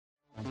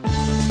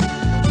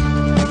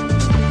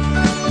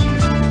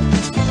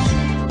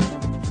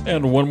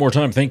And one more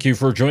time, thank you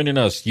for joining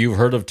us. You've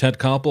heard of Ted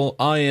Koppel.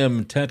 I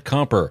am Ted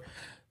Comper.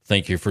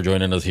 Thank you for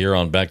joining us here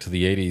on Back to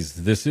the 80s.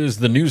 This is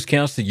the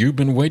newscast that you've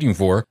been waiting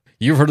for.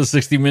 You've heard of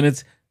 60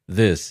 Minutes.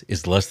 This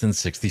is less than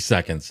 60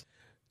 seconds.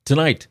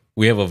 Tonight,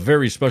 we have a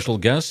very special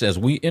guest as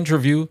we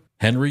interview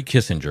Henry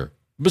Kissinger.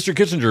 Mr.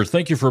 Kissinger,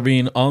 thank you for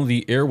being on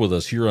the air with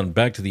us here on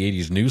Back to the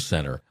 80s News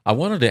Center. I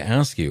wanted to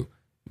ask you,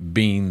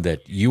 being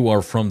that you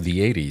are from the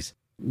 80s,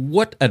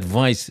 what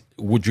advice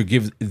would you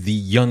give the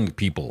young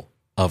people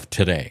of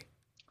today?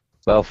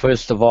 Well,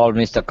 first of all,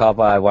 Mr.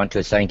 Copper, I want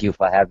to thank you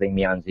for having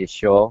me on this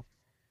show.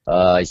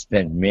 I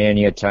spent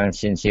many a time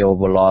since the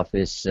Oval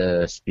Office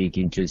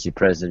speaking to the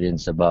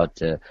presidents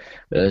about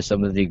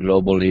some of the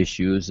global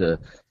issues,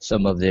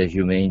 some of the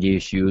humane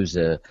issues,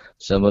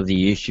 some of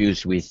the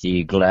issues with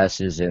the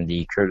glasses and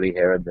the curly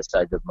hair on the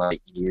side of my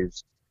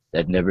ears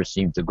that never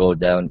seemed to go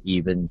down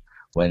even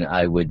when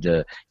I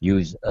would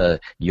use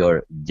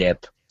your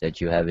dep that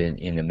you have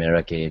in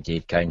America.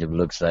 It kind of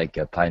looks like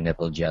a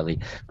pineapple jelly,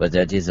 but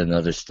that is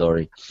another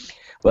story.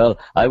 Well,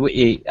 I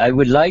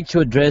would like to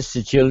address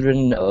the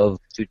children of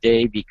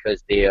today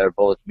because they are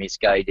both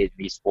misguided,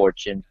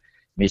 misfortuned,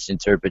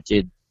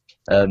 misinterpreted,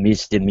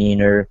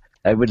 misdemeanor.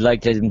 I would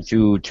like them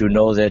to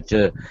know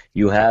that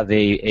you have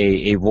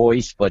a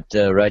voice, but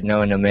right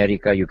now in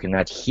America you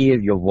cannot hear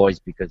your voice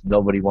because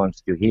nobody wants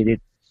to hear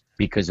it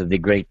because of the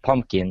great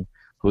pumpkin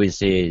who is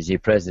the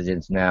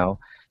president now.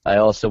 I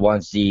also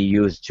want the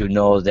youth to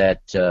know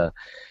that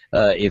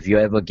if you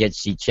ever get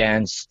the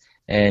chance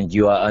and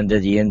you are under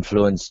the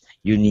influence,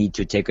 you need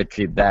to take a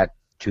trip back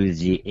to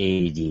the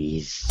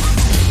 80s.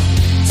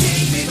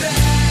 Take me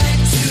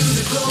back to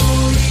the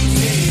glory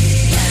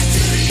days. Back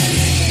to the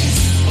 80s.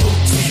 Oh,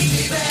 take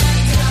me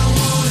back, I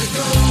wanna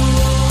go.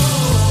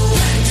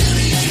 Back to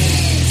the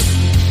 80s.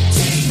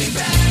 Take me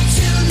back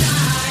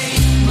tonight.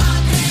 My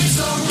pants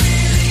are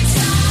really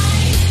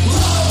tight.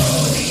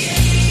 Whoa, the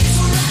 80s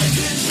were out of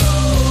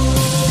control.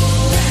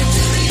 Back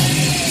to the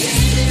 80s.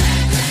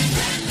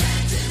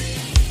 Back to the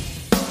 80s.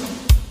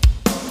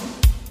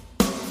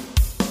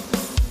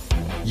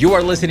 You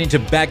are listening to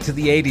Back to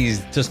the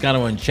 80s.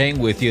 Toscano and Chang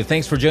with you.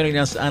 Thanks for joining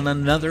us on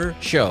another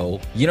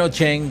show. You know,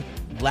 Chang,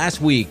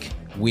 last week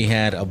we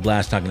had a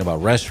blast talking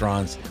about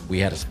restaurants. We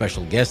had a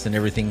special guest and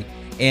everything.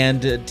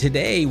 And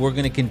today we're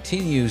going to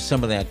continue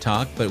some of that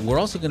talk, but we're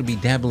also going to be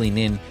dabbling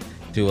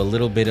into a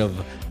little bit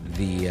of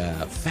the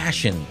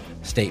fashion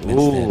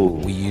statements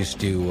that we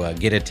used to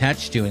get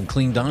attached to and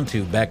clinged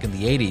onto back in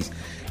the 80s.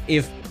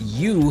 If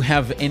you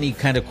have any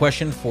kind of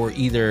question for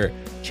either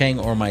Chang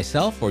or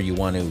myself, or you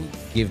want to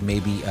give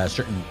maybe a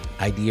certain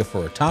idea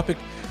for a topic,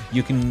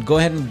 you can go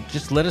ahead and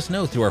just let us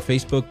know through our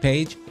Facebook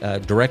page,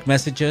 direct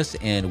message us,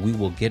 and we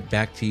will get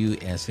back to you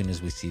as soon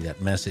as we see that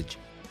message.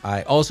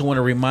 I also want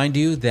to remind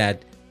you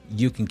that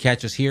you can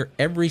catch us here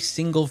every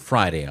single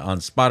Friday on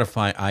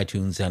Spotify,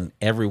 iTunes, and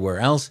everywhere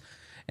else,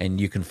 and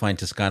you can find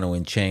Toscano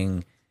and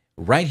Chang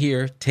right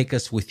here. Take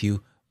us with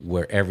you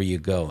wherever you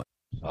go.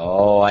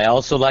 Oh, I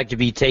also like to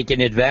be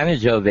taken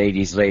advantage of,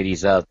 80s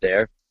ladies out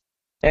there.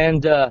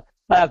 And I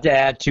have to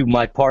add to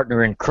my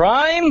partner in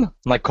crime,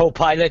 my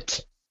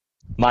co-pilot,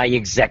 my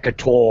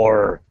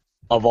executor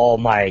of all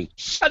my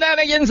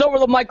shenanigans over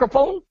the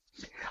microphone,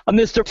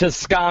 Mr.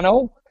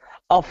 Toscano.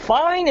 A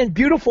fine and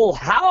beautiful,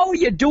 how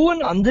you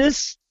doing on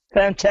this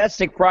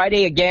fantastic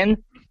Friday again?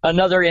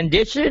 Another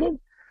rendition,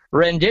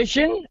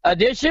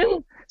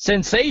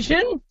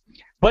 sensation,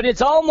 but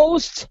it's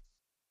almost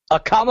a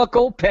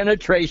comical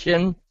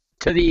penetration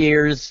to the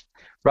ears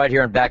right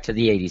here and Back to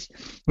the 80s.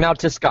 Now,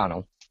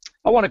 Toscano,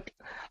 I'm going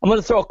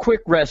to throw a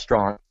quick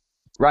restaurant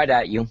right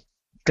at you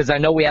because I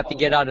know we have to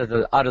get out of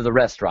the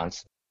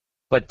restaurants.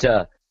 But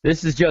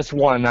this is just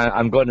one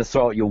I'm going to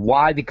throw at you.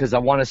 Why? Because I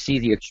want to see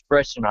the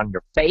expression on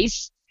your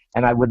face,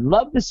 and I would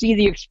love to see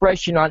the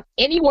expression on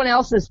anyone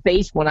else's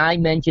face when I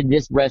mention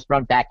this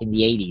restaurant back in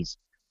the 80s.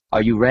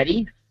 Are you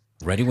ready?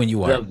 Ready when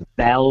you are. The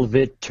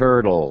Velvet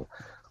Turtle.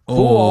 Who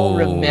all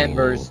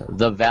remembers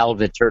the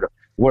Velvet Turtle,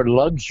 where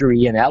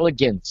luxury and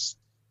elegance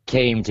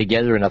came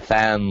together in a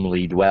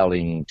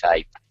family-dwelling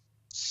type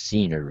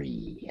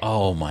scenery?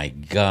 Oh, my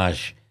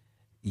gosh.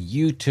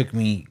 You took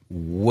me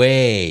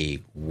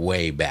way,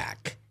 way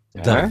back.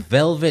 The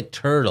Velvet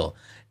Turtle.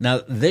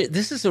 Now,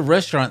 this is a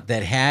restaurant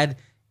that had,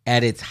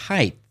 at its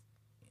height,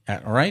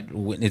 right,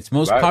 its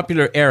most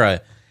popular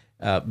era,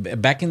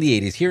 back in the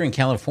 80s, here in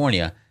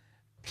California,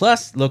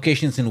 plus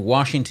locations in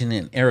Washington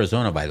and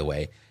Arizona, by the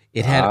way.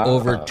 It had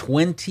over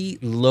 20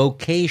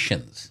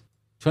 locations.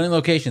 20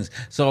 locations.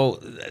 So,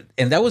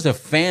 and that was a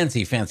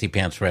fancy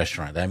pants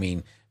restaurant. I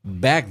mean,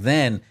 back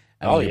then,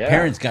 your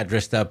parents got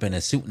dressed up in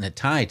a suit and a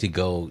tie to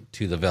go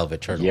to the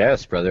Velvet Turtle.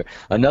 Yes, brother.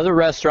 Another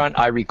restaurant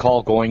I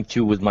recall going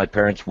to with my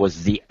parents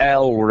was the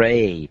El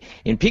Rey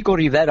in Pico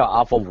Rivera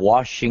off of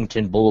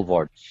Washington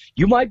Boulevard.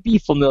 You might be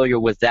familiar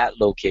with that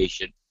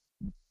location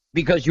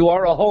because you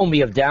are a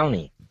homie of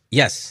Downey.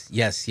 Yes.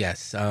 Yeah,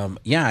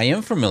 I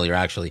am familiar,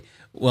 actually.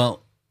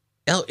 Well,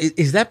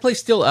 is that place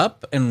still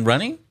up and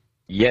running?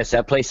 Yes,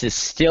 that place is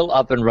still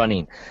up and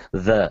running.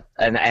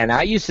 And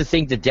I used to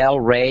think the Del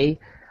Rey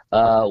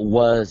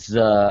was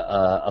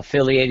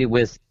affiliated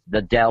with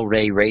the Del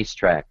Rey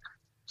racetrack.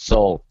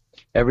 So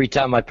every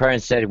time my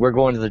parents said, we're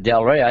going to the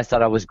Del Rey, I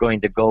thought I was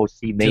going to go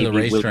see maybe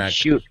Willie I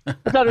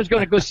thought I was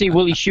going to go see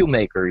Willie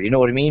Shoemaker, you know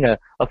what I mean? A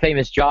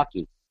famous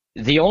jockey.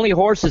 The only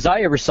horses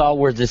I ever saw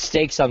were the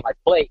stakes on my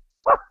plate.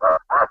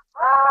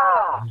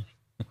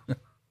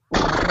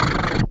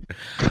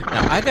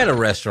 Now, I got a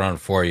restaurant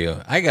for you.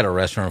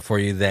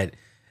 That,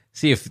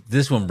 see if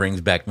this one brings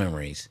back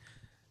memories.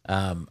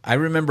 I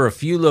remember a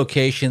few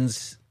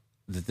locations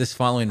that this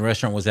following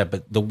restaurant was at,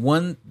 but the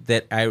one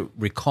that I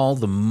recall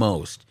the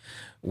most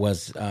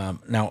was,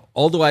 now,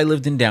 although I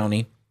lived in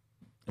Downey,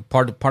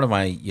 part of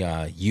my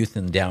youth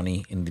in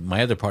Downey, and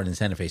my other part in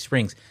Santa Fe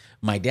Springs,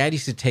 my dad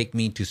used to take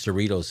me to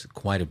Cerritos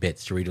quite a bit,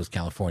 Cerritos,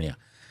 California.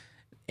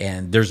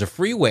 And there's a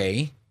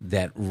freeway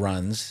that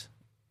runs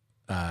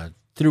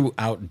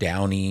throughout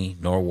Downey,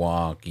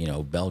 Norwalk,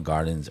 Bell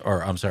Gardens,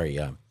 or I'm sorry,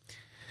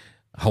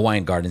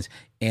 Hawaiian Gardens.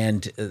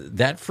 And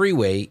that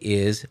freeway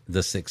is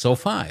the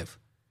 605.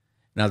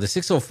 Now, the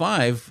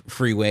 605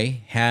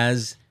 freeway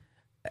has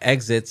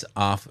exits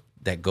off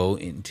that go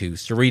into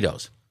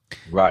Cerritos.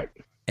 Right.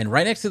 And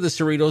right next to the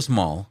Cerritos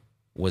Mall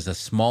was a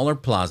smaller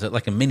plaza,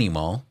 like a mini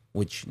mall,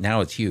 which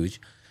now it's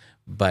huge.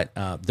 But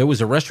there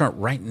was a restaurant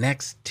right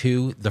next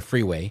to the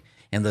freeway,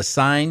 and the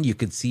sign, you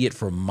could see it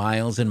for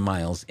miles and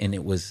miles, and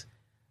it was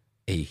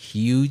a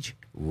huge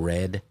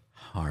red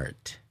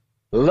heart.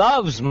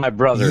 Loves, my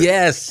brother.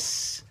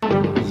 Yes.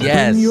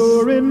 Yes. When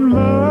you're in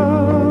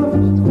love,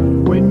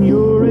 when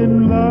you're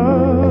in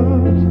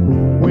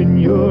love, when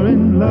you're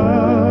in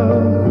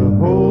love, the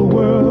whole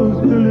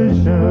world's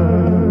delicious.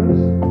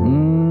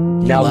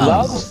 Now,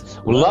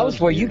 Love's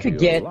where you could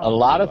get a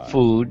lot of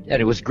food,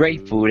 and it was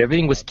great food.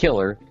 Everything was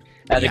killer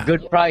at a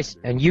good price,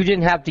 and you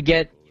didn't have to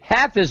get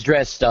half as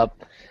dressed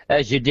up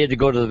as you did to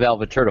go to the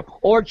Velvet Turtle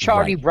or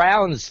Charlie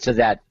Brown's to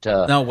that.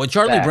 No, well,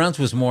 Charlie Brown's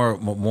was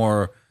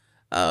more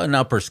an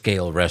upper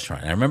scale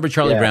restaurant. I remember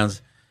Charlie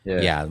Brown's,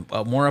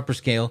 more upper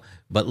scale.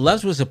 But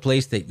Love's was a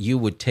place that you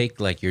would take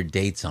like your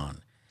dates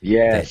on.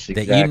 Yes,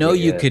 that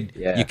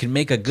you could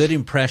make a good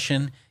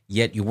impression,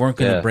 yet you weren't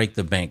going to break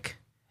the bank.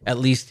 At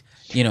least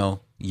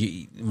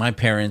my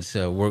parents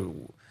were.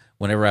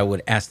 Whenever I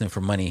would ask them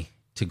for money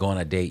to go on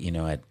a date,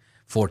 at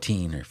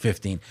 14 or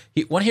 15.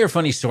 Want to hear a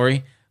funny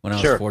story? When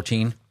I was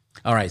 14.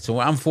 All right, so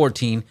when I'm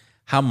 14,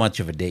 how much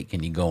of a date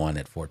can you go on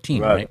at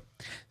 14, right?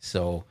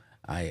 So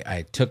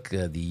I took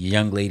the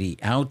young lady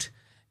out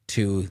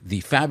to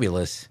the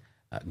fabulous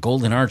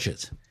Golden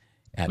Arches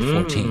at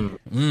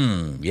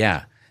 14.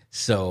 Yeah.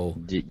 So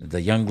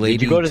the young lady...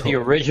 Did you go to the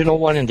original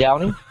one in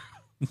Downey?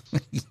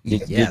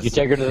 Did you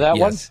take her to that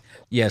one?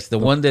 Yes, the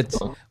one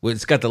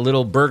it's got the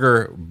little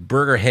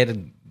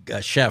burger-headed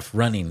chef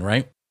running,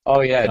 right?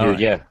 Oh, yeah, dude,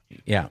 yeah.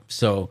 Yeah,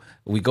 so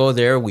we go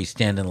there, we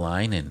stand in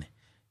line,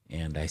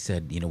 and I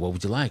said, what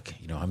would you like?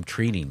 I'm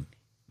treating,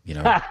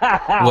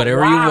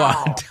 whatever you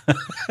want.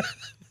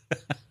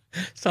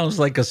 Sounds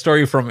like a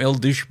story from Il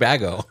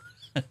Douchebago.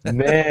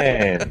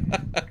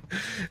 Man.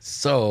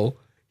 So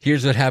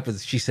here's what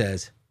happens. She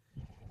says,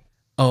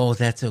 "Oh,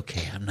 that's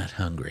okay. I'm not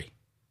hungry."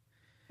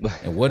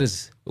 And what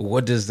does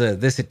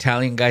this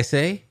Italian guy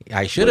say?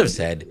 I should have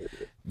said,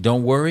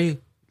 "Don't worry.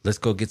 Let's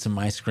go get some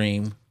ice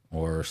cream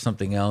or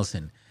something else,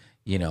 and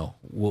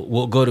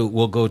we'll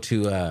go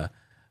to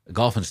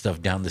golf and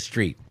stuff down the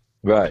street."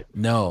 Right.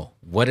 No.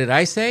 What did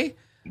I say?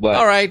 What?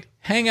 All right,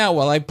 hang out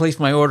while I place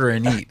my order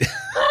and eat.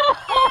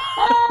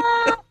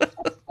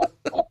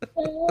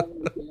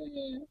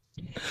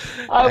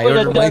 I would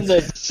have done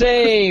the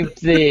same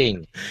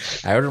thing.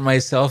 I ordered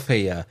myself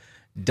a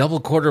double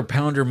quarter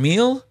pounder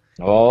meal.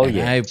 Oh,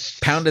 and I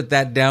pounded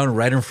that down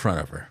right in front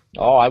of her.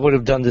 Oh, I would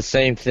have done the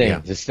same thing. Yeah.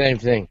 The same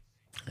thing.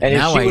 And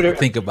now I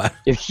think about it.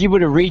 If she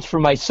would have reached for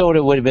my soda,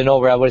 it would have been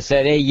over. I would have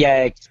said,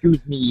 "Hey, excuse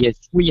me,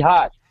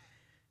 sweetheart.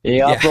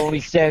 The offer only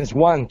stands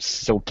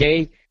once,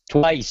 okay?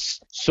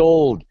 Twice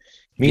sold.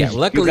 Means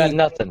luckily, you got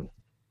nothing."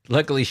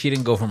 Luckily, she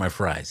didn't go for my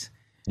fries.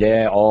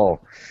 Yeah,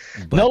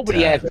 but,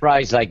 nobody had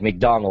fries like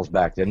McDonald's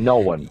back then. No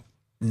one.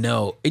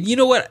 No. And you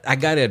know what? I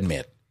got to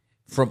admit,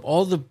 from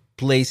all the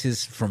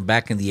places from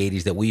back in the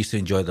 80s that we used to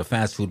enjoy, the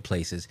fast food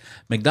places,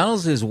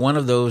 McDonald's is one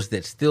of those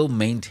that still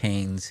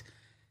maintains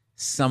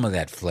some of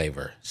that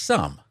flavor.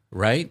 Some,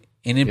 right?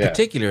 And in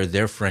particular,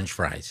 their French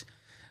fries.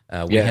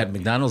 We had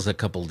McDonald's a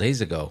couple of days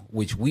ago,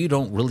 which we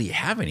don't really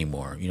have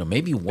anymore.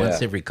 Maybe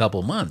once every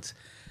couple months.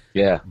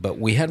 Yeah. But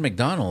we had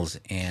McDonald's,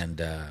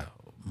 and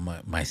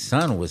my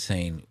son was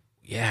saying,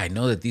 "Yeah, I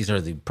know that these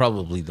are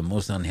probably the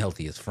most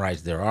unhealthiest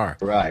fries there are."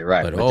 Right.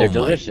 But oh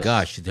my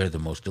gosh, they're the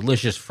most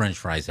delicious French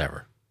fries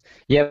ever.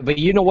 Yeah, but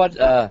you know what?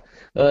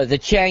 The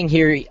Chang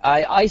here,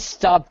 I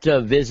stopped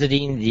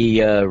visiting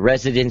the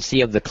residency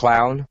of the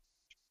clown,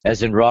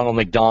 as in Ronald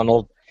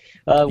McDonald.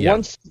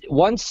 Once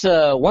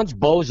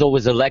Bozo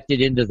was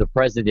elected into the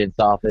president's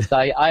office,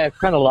 I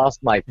kind of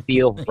lost my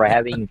feel for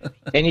having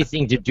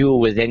anything to do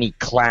with any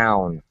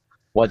clown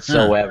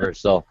whatsoever.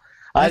 So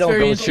I don't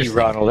go see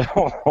Ronald.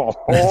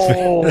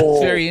 That's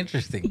very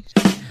interesting.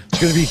 It's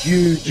going to be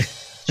huge.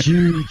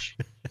 Huge.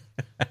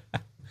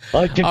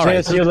 I contest All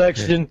right. the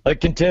election. I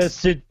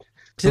contested.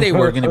 Today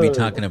we're going to be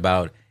talking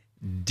about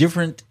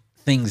different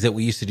things that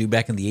we used to do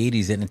back in the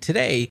 80s. And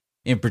today,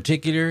 in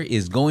particular,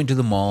 is going to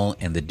the mall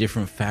and the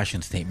different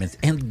fashion statements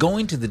and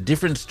going to the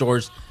different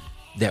stores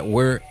that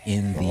were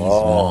in these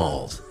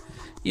malls.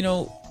 You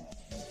know,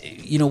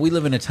 we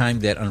live in a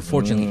time that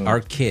unfortunately our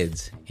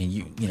kids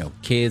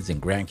and kids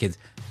and grandkids,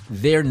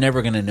 they're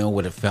never going to know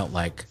what it felt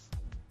like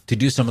to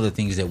do some of the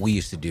things that we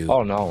used to do.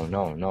 Oh,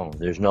 no.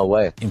 There's no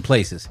way. In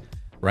places,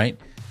 right?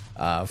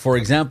 For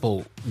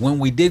example, when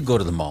we did go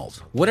to the malls,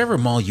 whatever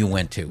mall you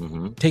went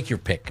to, take your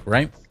pick,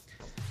 right?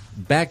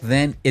 Back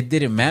then, it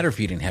didn't matter if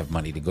you didn't have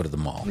money to go to the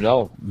mall.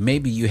 No.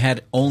 Maybe you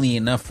had only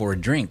enough for a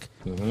drink,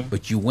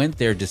 but you went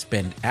there to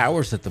spend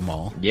hours at the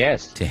mall.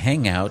 Yes. To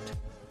hang out,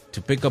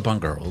 to pick up on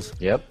girls.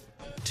 Yep.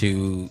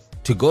 To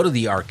go to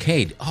the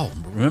arcade. Oh,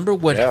 remember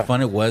what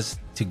fun it was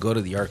to go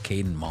to the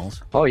arcade in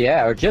malls? Oh,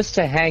 yeah, or just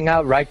to hang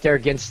out right there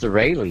against the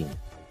railing.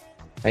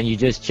 And you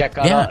just check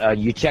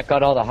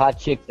out all the hot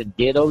chicks and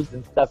dittos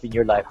and stuff, and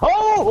you're like,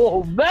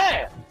 oh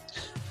man,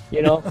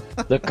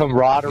 the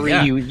camaraderie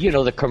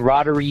the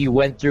camaraderie you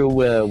went through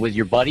with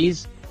your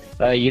buddies.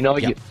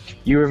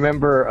 You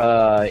remember.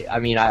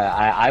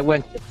 I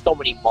went to so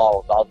many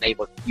malls. I'll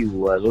name a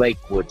few: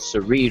 Lakewood,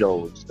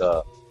 Cerritos,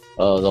 the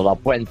La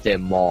Puente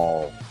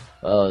Mall,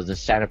 the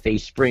Santa Fe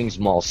Springs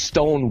Mall,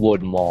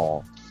 Stonewood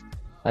Mall.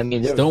 I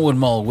mean, Stonewood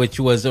Mall, which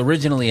was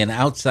originally an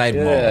outside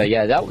mall.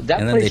 Yeah,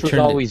 that place was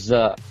always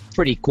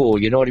pretty cool.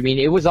 You know what I mean?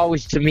 It was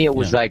always, to me, it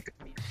was like,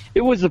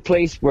 it was a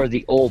place where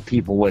the old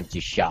people went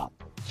to shop.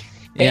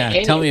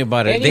 Yeah, tell me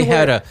about it. They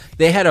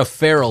had a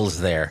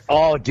Farrell's there.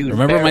 Oh, dude,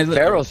 remember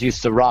Farrell's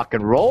used to rock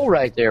and roll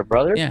right there,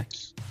 brother. Yeah.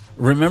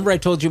 Remember I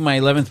told you my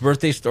 11th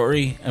birthday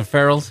story at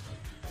Farrell's?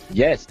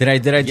 Yes. Did I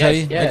tell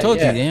you? Yeah, I told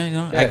you.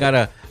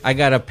 Yeah. I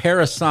got a pair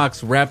of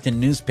socks wrapped in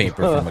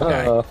newspaper from a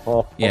guy.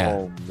 Yeah.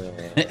 Oh,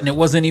 man. And it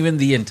wasn't even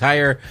the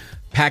entire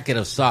packet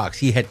of socks.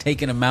 He had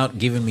taken them out,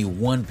 given me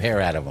one pair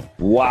out of them.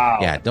 Wow.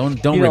 Yeah,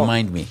 don't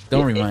remind me.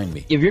 Don't remind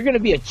me. If you're going to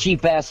be a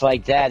cheap ass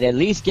like that, at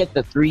least get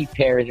the 3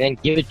 pair and then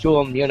give it to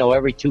him,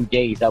 every 2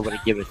 days. I would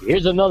have given it to you.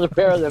 Here's another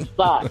pair of them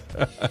socks.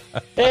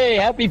 Hey,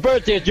 happy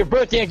birthday. It's your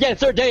birthday again.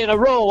 3rd day in a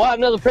row. I want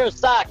another pair of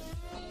socks.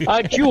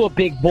 Aren't you a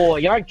big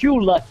boy? Aren't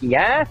you lucky,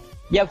 huh?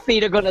 Your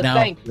feet are going to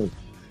thank me.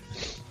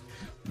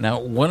 Now,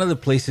 one of the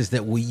places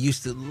that we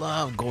used to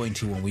love going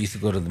to when we used to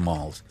go to the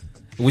malls,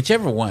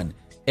 whichever one,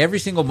 every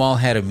single mall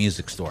had a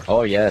music store.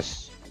 Oh,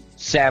 yes.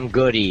 Sam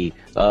Goody,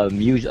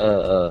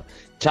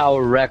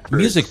 Tower Records.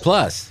 Music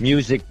Plus.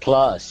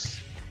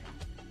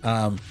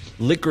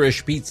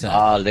 Licorice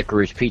Pizza.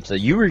 Licorice Pizza.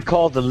 You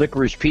recall the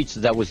Licorice Pizza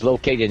that was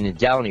located in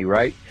Downey,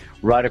 right?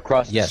 Right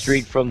across the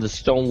street from the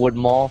Stonewood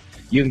Mall.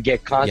 You can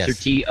get concert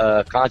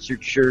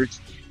shirts.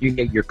 You can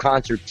get your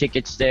concert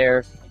tickets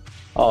there.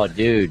 Oh,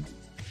 dude.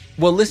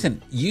 Well,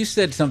 listen, you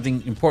said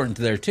something important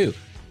there, too.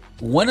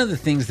 One of the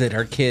things that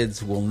our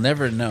kids will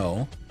never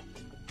know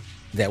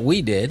that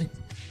we did,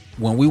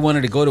 when we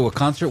wanted to go to a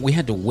concert, we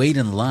had to wait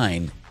in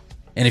line.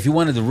 And if you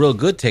wanted the real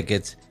good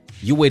tickets,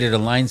 you waited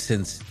in line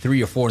since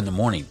 3 or 4 in the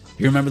morning.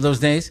 You remember those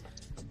days?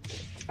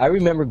 I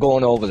remember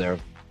going over there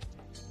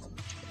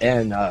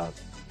and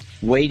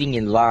waiting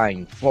in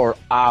line for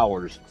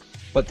hours.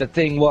 But the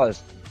thing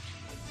was,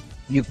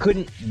 you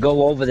couldn't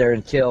go over there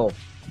until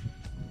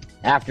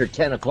after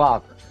 10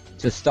 o'clock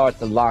to start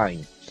the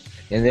line.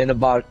 And then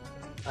about,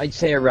 I'd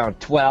say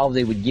around 12,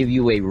 they would give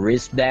you a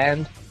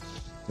wristband.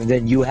 And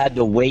then you had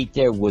to wait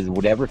there with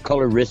whatever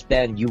color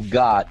wristband you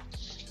got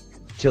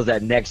till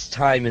that next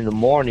time in the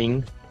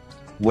morning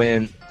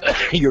when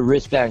your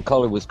wristband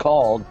color was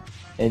called.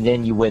 And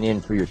then you went in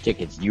for your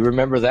tickets. Do you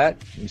remember that?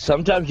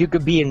 Sometimes you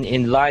could be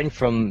in line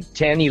from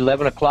 10,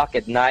 11 o'clock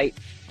at night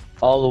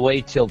all the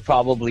way till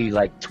probably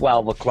like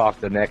 12 o'clock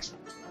the next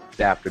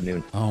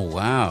afternoon. Oh,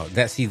 wow.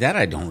 That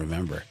I don't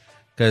remember.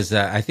 Because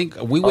I think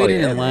we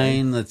waited in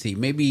line, let's see,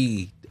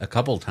 maybe a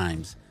couple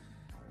times.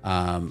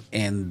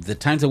 And the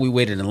times that we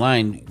waited in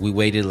line, we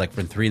waited like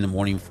from 3 in the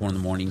morning, 4 in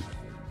the morning.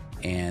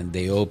 And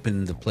they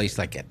opened the place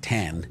like at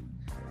 10.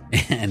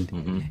 And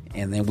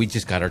then we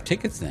just got our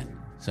tickets then.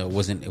 So it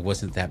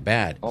wasn't that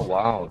bad. Oh,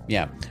 wow.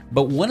 Yeah.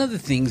 But one of the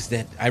things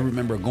that I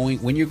remember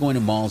when you're going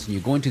to malls and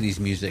you're going to these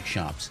music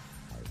shops,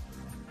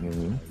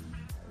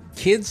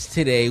 kids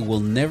today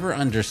will never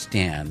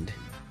understand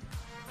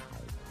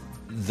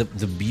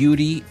the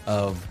beauty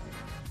of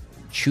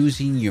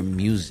choosing your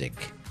music,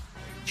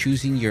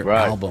 choosing your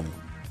album,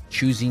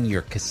 choosing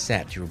your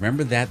cassette. You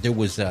remember that? There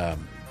was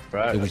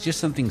just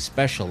something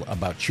special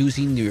about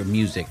choosing your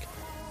music,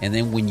 and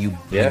then when you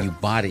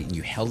bought it and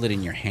you held it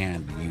in your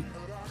hand, and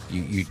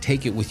you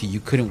take it with you.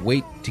 You couldn't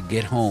wait to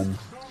get home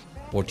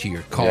or to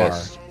your car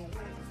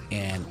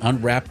and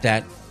unwrap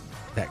that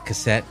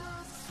cassette.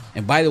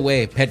 And by the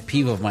way, a pet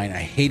peeve of mine, I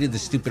hated the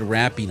stupid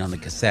wrapping on the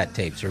cassette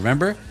tapes.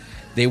 Remember?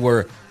 They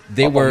were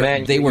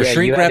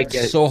shrink wrapped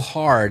so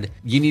hard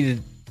you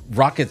needed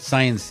rocket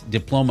science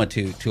diploma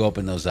to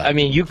open those up. I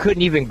mean, you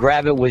couldn't even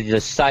grab it with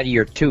the side of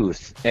your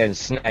tooth and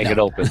snag it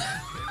open.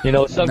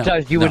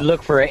 Sometimes you would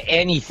look for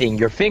anything.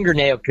 Your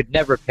fingernail could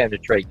never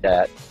penetrate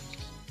that.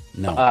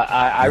 No.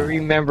 I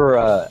remember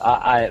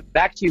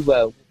back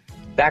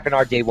in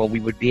our day when we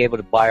would be able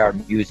to buy our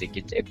music.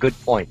 It's a good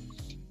point.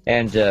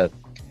 And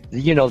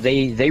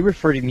they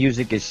refer to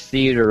music as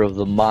theater of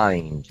the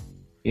mind.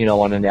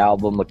 On an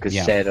album, a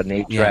cassette, an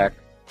 8-track,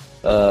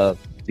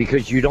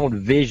 because you don't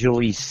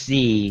visually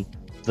see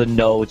the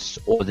notes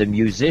or the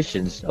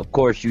musicians. Of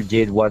course, you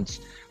did once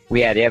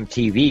we had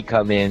MTV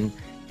come in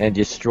and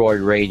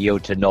destroyed radio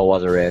to no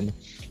other end.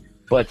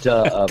 But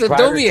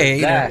don't be a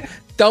hater.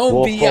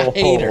 Don't be a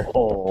hater.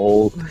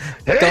 Don't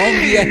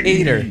be a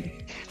hater.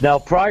 Now,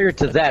 prior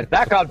to that,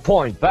 back on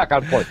point.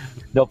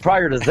 Now,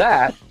 prior to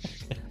that,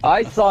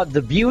 I thought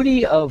the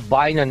beauty of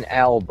buying an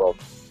album,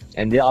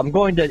 and I'm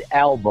going to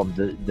album,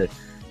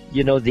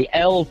 the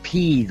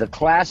LP, the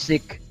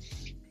classic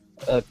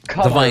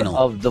cover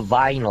of the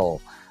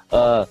vinyl.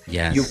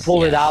 Yes, you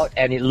pull it out,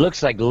 and it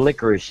looks like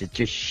licorice. It's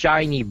just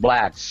shiny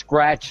black,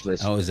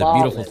 scratchless. Oh, it's a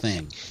beautiful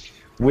thing.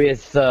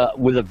 With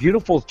a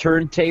beautiful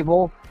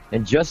turntable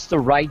and just the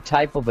right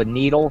type of a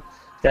needle,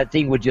 that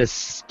thing would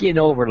just skin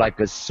over like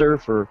a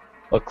surfer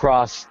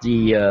across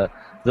the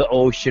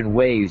ocean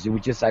waves. It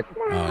was just like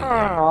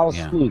all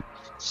smooth,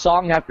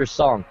 song after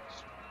song.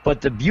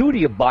 But the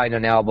beauty of buying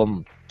an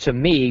album, to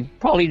me,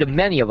 probably to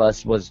many of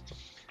us, was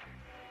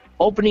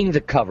opening the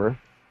cover,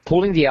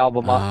 pulling the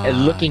album up,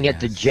 and looking at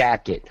the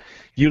jacket.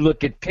 You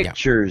look at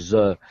pictures.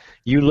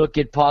 You look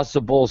at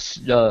possible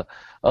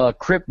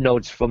crypt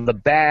notes from the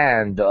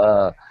band.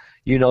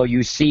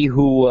 You see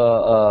who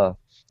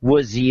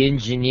was the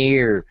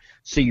engineer,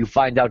 so you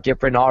find out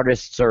different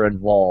artists are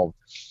involved.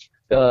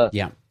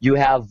 You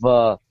have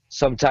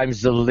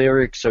sometimes the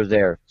lyrics are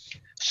there.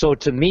 So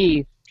to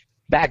me,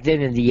 back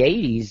then in the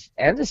 80s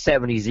and the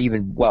 70s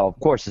even, well, of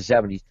course the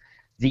 70s,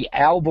 the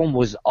album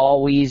was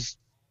always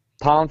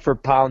pound for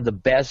pound the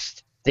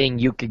best thing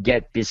you could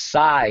get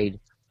beside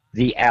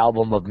the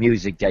album of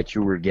music that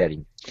you were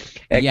getting.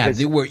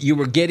 You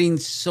were getting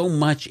so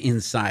much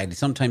inside.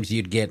 Sometimes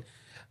you'd get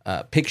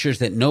pictures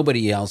that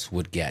nobody else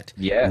would get.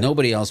 Yeah.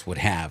 Nobody else would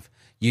have.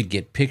 You'd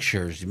get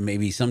pictures.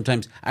 Maybe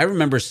sometimes, I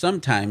remember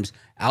sometimes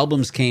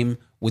albums came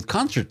with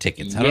concert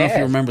tickets. I don't know if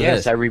you remember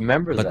this. Yes, I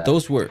remember that. But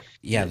those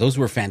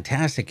were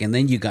fantastic. And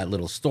then you got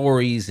little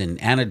stories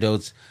and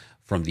anecdotes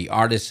from the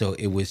artist. So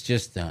it was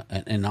just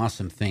an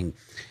awesome thing.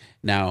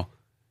 Now,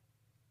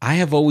 I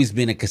have always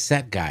been a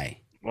cassette guy.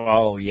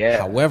 Oh, yeah.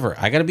 However,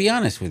 I got to be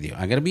honest with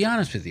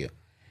you.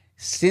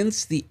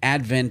 Since the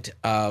advent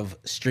of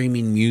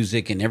streaming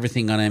music and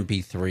everything on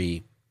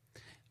MP3,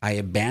 I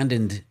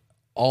abandoned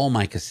all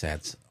my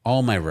cassettes,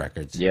 all my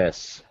records.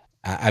 Yes.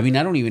 I mean,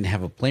 I don't even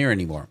have a player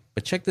anymore.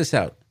 But check this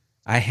out.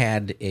 I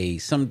had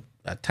some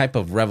type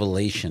of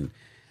revelation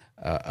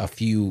a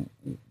few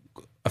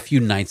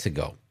nights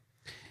ago.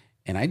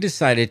 And I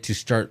decided to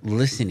start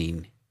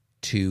listening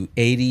to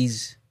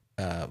 80s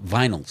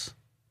vinyls.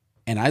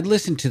 And I'd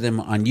listen to them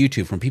on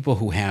YouTube from people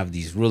who have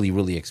these really,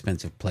 really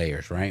expensive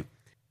players, right?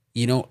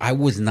 I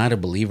was not a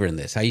believer in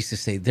this. I used to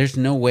say, there's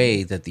no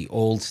way that the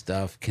old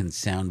stuff can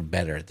sound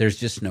better. There's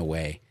just no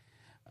way.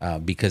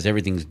 Because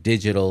everything's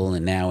digital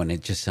and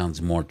it just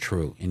sounds more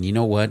true. And you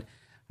know what?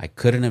 I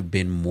couldn't have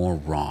been more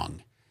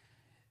wrong.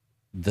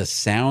 The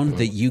sound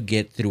that you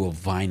get through a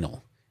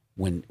vinyl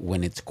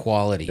when it's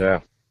quality,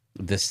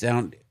 the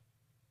sound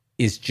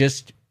is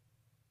just,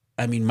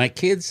 I mean, my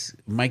kids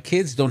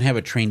don't have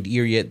a trained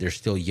ear yet. They're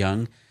still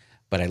young,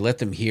 but I let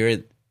them hear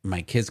it.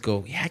 My kids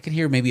go, I can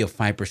hear maybe a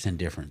 5%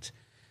 difference.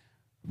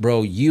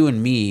 Bro, you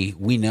and me,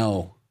 we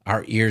know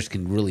our ears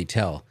can really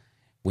tell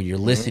when you're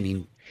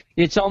listening.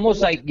 It's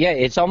almost like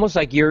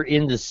you're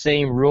in the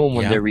same room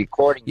when they're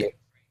recording it.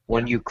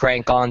 When you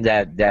crank on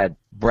that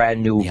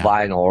brand new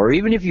vinyl, or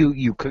even if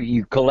you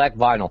collect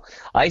vinyl.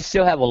 I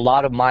still have a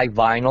lot of my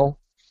vinyl,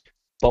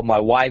 but my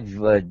wife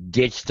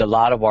ditched a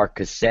lot of our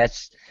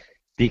cassettes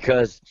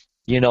because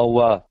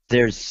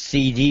there's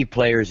CD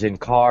players in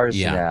cars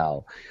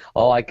now.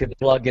 Oh, I could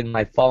plug in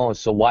my phone,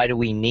 so why do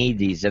we need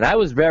these? And I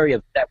was very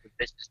upset with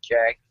Mrs.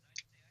 Chang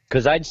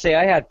because I'd say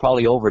I had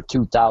probably over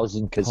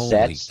 2,000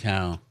 cassettes. Holy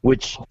cow.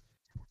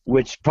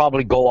 Which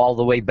probably go all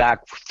the way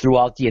back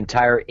throughout the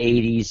entire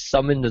 80s,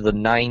 some into the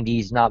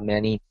 90s, not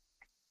many,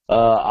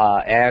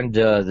 and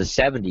the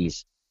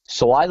 70s.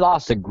 So I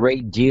lost a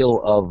great deal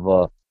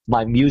of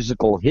my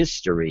musical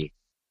history,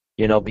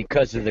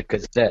 because of the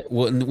cassette.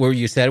 Where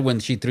you said when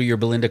she threw your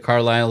Belinda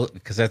Carlisle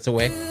cassettes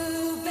away?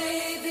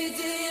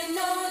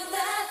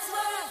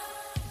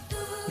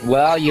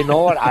 Well, you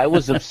know what? I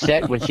was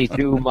upset when she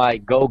threw my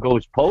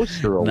Go-Go's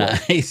poster away.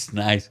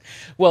 Nice.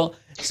 Well,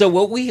 so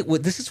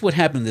this is what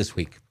happened this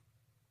week.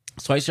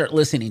 So I start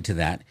listening to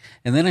that,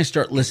 and then I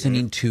start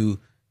listening to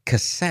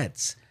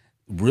cassettes,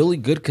 really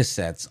good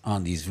cassettes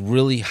on these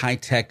really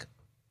high-tech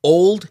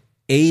old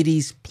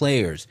 80s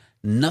players.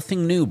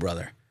 Nothing new,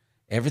 brother.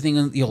 Everything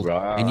in the old.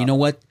 Right. And you know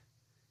what?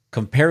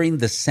 Comparing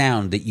the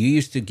sound that you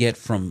used to get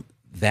from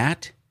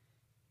that,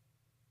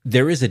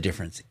 there is a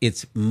difference.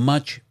 It's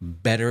much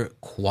better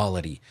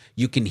quality.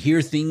 You can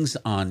hear things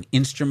on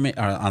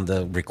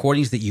the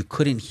recordings that you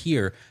couldn't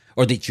hear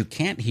or that you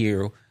can't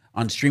hear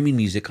on streaming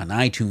music on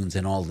iTunes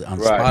and all on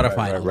Right,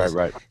 Spotify and all right, this,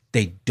 right.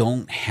 they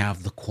don't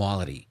have the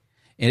quality.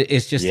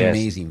 It's just Yes.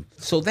 amazing.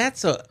 So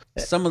that's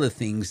some of the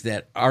things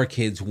that our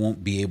kids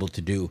won't be able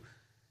to do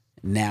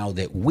now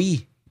that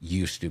we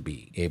used to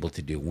be able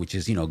to do, which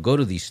is, go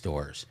to these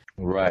stores.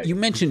 Right. You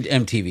mentioned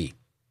MTV,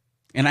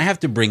 and I have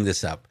to bring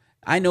this up.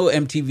 I know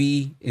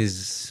MTV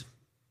is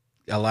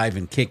alive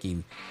and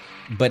kicking,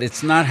 but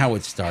it's not how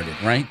it started,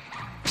 right?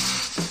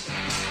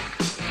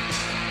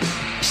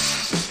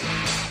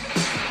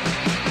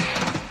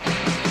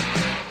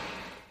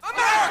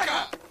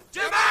 America!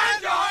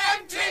 Demand your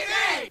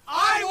MTV!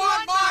 I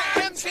want my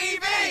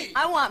MTV!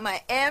 I want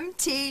my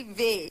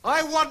MTV.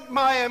 I want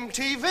my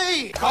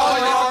MTV! Call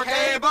your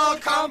cable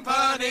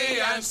company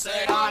and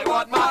say, I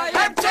want my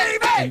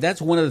MTV! And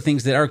that's one of the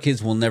things that our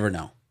kids will never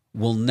know.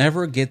 Will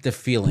never get the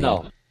feeling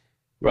No.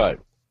 Right.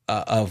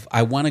 of,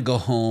 I want to go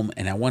home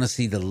and I want to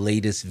see the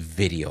latest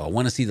video. I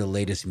want to see the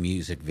latest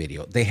music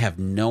video. They have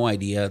no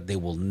idea. They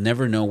will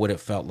never know what it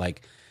felt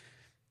like,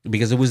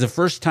 because it was the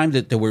first time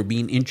that they were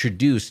being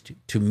introduced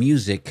to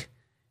music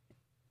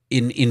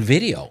in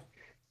video.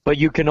 But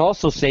you can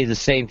also say the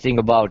same thing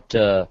about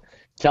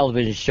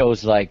television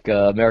shows like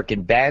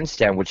American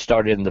Bandstand, which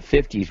started in the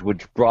 50s,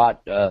 which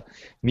brought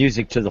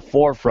music to the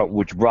forefront,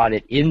 which brought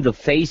it in the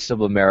face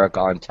of America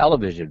on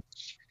television.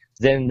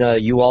 Then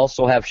you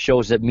also have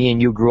shows that me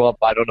and you grew up.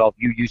 I don't know if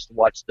you used to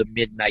watch the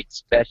Midnight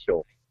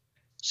Special.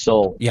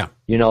 So, Yeah.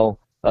 you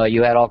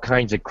had all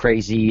kinds of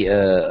crazy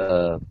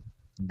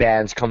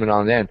bands coming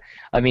on then.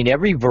 I mean,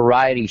 every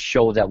variety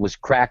show that was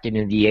cracking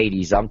in the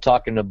 80s, I'm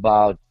talking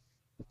about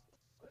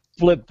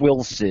Flip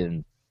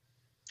Wilson,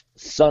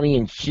 Sonny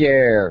and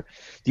Cher.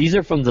 These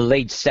are from the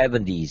late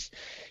 70s.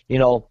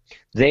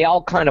 They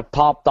all kind of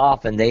popped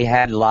off and they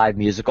had live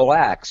musical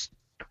acts.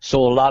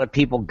 So a lot of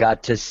people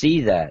got to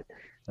see that.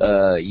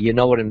 Rather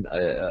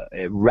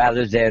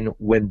than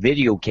when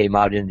video came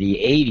out in the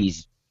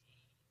 80s.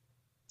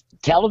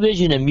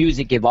 Television and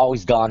music have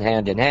always gone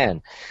hand in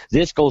hand.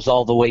 This goes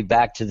all the way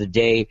back to the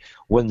day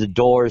when the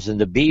Doors and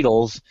the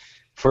Beatles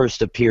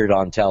first appeared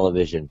on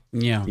television.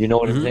 Yeah. You know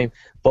what I'm saying?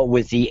 But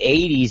with the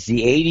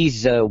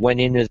 80s went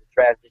into the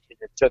transition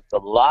and took the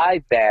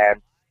live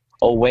band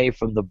away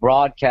from the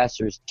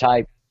broadcasters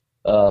type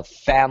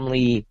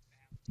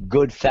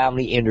good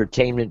family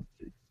entertainment,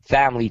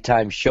 family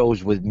time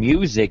shows with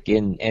music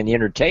and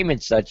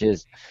entertainment such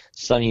as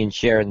Sonny and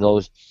Cher and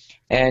those.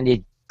 And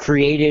it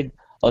created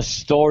a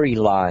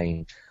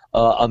storyline,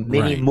 a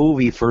mini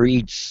movie for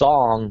each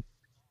song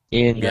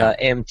in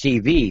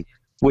MTV,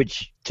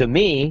 which to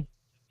me,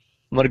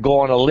 I'm going to go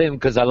on a limb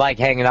because I like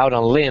hanging out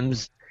on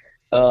limbs.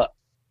 You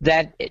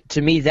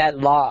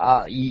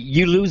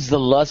lose the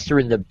luster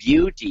and the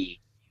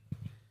beauty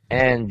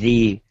and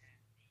the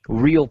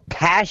real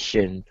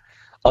passion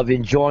of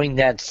enjoying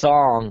that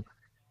song,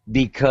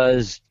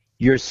 because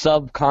your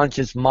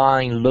subconscious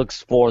mind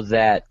looks for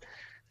that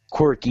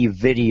quirky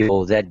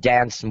video, that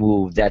dance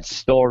move, that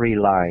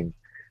storyline.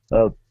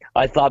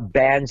 I thought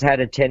bands had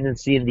a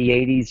tendency in the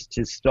 80s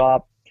to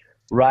stop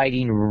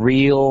writing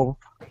real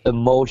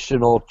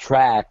emotional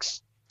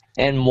tracks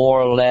and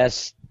more or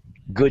less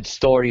good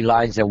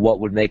storylines and what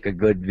would make a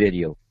good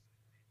video.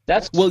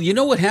 Well, you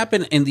know what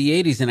happened in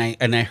the 80s,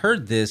 and I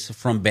heard this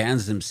from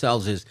bands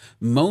themselves, is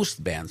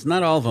most bands,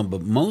 not all of them,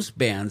 but most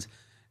bands,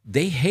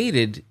 they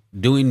hated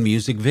doing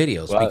music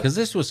videos because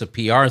this was a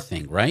PR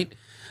thing, right?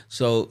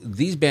 So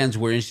these bands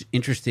were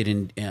interested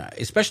in,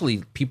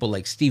 especially people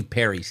like Steve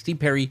Perry. Steve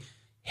Perry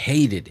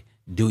hated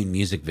doing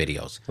music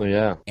videos. Oh,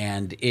 yeah.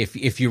 And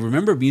if you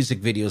remember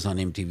music videos on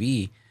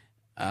MTV,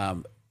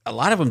 a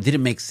lot of them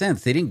didn't make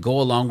sense. They didn't go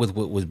along with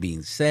what was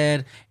being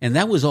said, and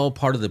that was all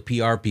part of the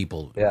PR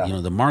people. Yeah.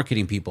 The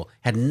marketing people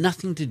had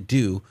nothing to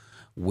do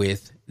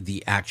with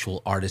the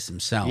actual artists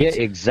themselves. Yeah,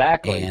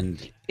 exactly.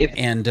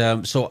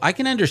 And so I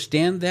can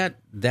understand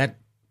that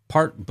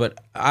part, but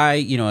I,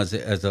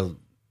 as a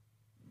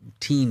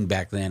teen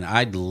back then,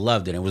 I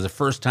loved it. It was the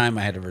first time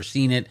I had ever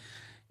seen it,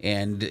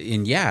 and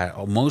yeah,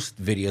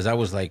 most videos I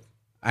was like,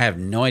 I have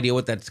no idea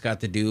what that's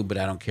got to do, but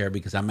I don't care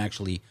because I'm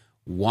actually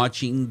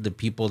watching the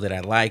people that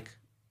I like,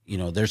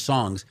 their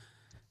songs.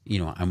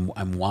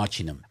 I'm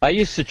watching them. I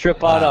used to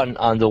trip out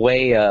on the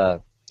way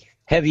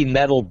heavy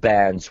metal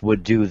bands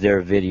would do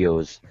their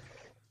videos.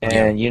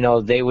 And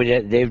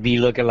they'd be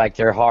looking like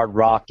they're hard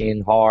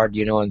rocking hard,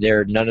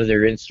 and none of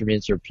their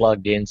instruments are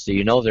plugged in, so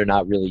they're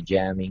not really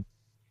jamming.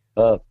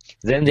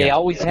 Then they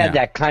always had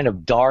that kind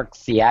of dark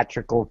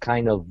theatrical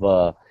kind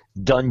of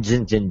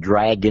Dungeons and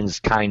Dragons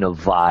kind of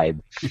vibe,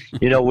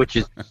 which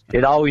is,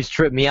 it always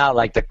tripped me out,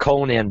 like the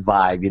Conan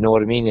vibe, you know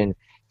what I mean? And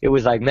it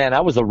was like, man, I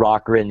was a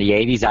rocker in the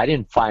 80s. I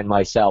didn't find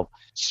myself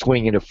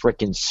swinging a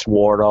freaking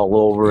sword all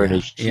over and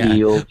a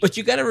shield. Yeah. But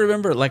you got to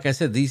remember, like I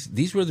said,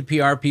 these were the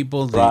PR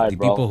people, the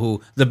people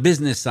who, the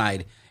business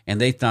side,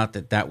 and they thought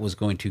that was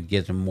going to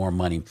get them more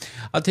money.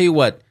 I'll tell you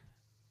what,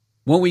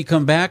 when we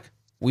come back,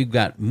 we've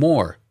got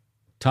more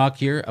talk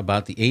here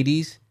about the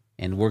 80s,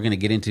 and we're going to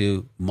get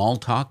into mall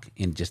talk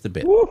in just a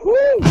bit.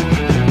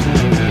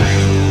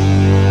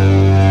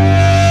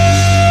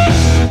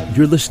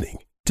 You're listening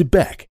to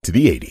back to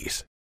the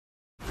 80s.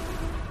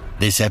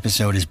 This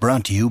episode is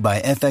brought to you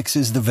by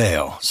FX's The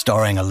Veil,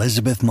 starring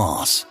Elizabeth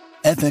Moss.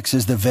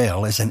 FX's The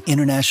Veil is an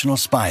international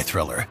spy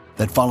thriller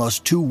that follows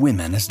two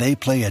women as they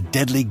play a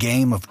deadly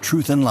game of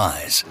truth and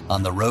lies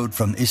on the road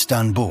from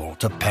Istanbul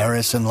to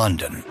Paris and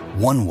London.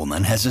 One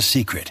woman has a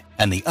secret,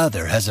 and the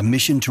other has a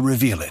mission to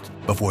reveal it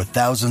before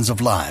thousands of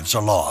lives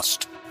are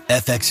lost.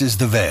 FX's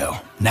The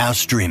Veil, now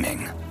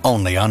streaming,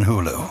 only on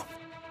Hulu.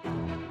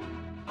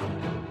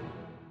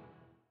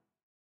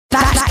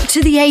 Back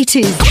to the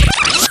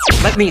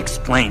 80s. Let me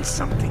explain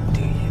something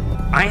to you.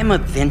 I am a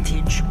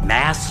vintage,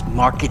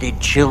 mass-marketed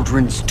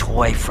children's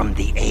toy from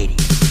the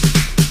 80s.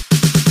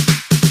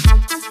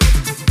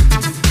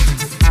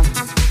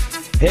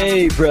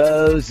 Hey,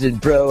 bros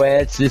and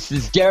broettes, this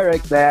is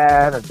Derek,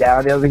 man. I'm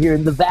down over here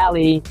in the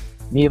valley.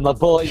 Me and my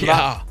boy,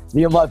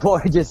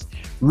 just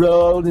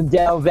rolling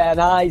down Van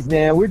Nuys,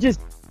 man. We're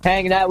just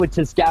hanging out with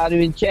Toscano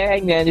and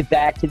Chang, man. And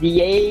back to the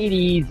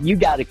 80s. You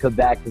got to come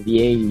back to the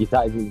 80s.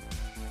 I mean,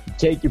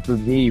 take it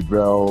from me,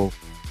 bro.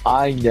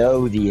 I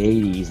know the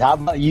 80s. How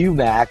about you,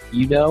 Mac?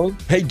 You know?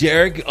 Hey,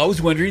 Derek, I was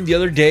wondering the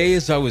other day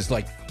as I was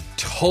like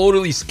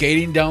totally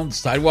skating down the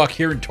sidewalk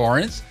here in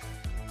Torrance.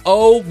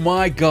 Oh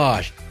my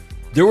gosh.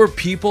 There were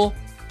people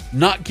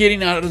not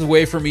getting out of the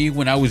way for me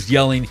when I was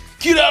yelling,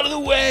 "Get out of the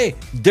way!"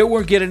 They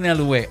weren't getting out of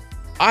the way.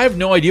 I have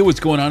no idea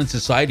what's going on in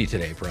society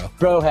today, bro.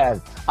 Bro,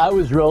 I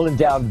was rolling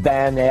down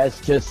Van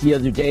Ness just the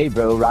other day,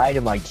 bro, right?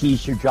 And my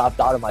t-shirt dropped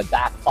out of my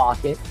back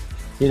pocket,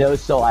 you know,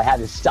 so I had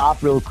to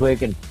stop real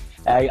quick and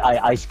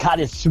I kind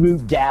of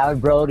swooped down,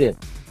 bro, to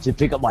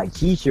pick up my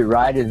t-shirt,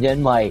 right? And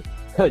then my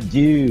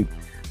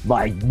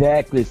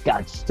necklace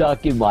got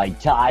stuck in my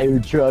tire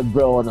truck,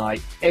 bro, and I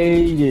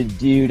ate it,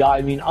 dude.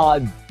 I mean, I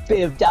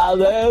biffed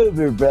all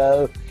over,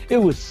 bro. It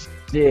was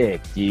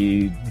sick,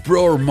 dude.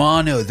 Bro,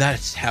 Hermano,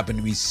 that's happened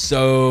to me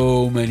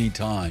so many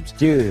times.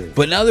 Dude.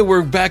 But now that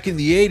we're back in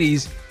the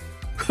 80s,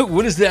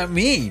 what does that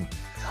mean?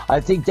 I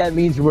think that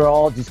means we're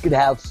all just going to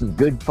have some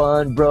good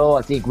fun, bro.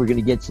 I think we're going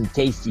to get some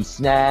tasty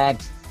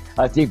snacks.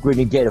 I think we're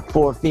going to get a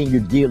 4-finger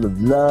deal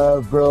of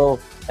love, bro.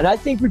 And I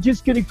think we're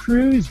just going to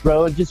cruise,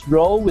 bro, and just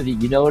roll with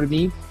it. You know what I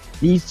mean?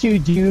 These two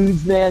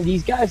dudes, man,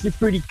 these guys are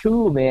pretty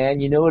cool, man.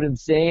 You know what I'm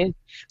saying?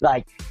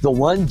 Like, the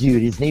one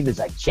dude, his name is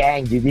like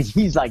Chang, dude.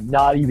 He's like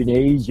not even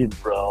Asian,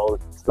 bro.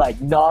 Like,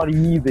 not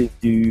even,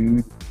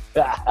 dude.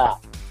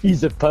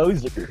 He's a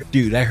poser.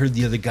 Dude, I heard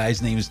the other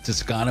guy's name is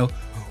Toscano.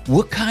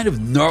 What kind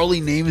of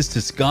gnarly name is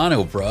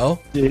Toscano, bro?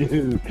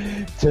 Dude,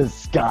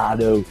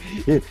 Toscano.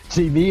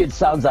 To me, it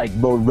sounds like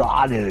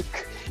moronic.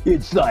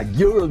 It's like,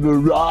 you're a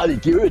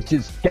moronic. You're a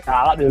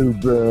Toscano,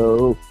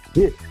 bro.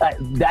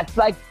 That's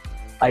like,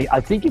 I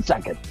think it's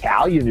like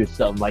Italian or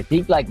something. I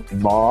think like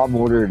mom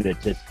ordered a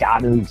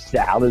Toscano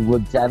salad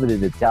one time at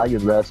an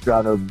Italian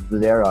restaurant over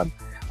there on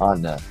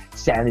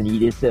San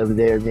Anitas over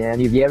there, man.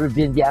 Have you ever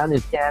been down to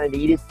San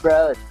Anitas,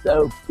 bro? It's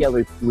so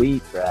killer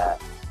sweet, bro.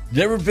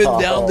 Never been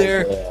down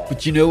there, yeah.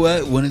 But you know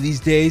what? One of these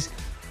days,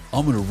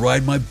 I'm going to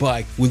ride my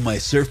bike with my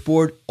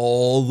surfboard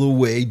all the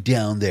way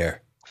down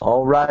there.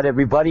 All right,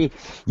 everybody.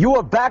 You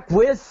are back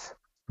with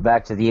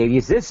Back to the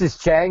 80s. This is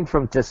Chang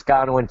from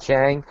Toscano and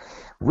Chang.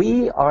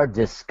 We are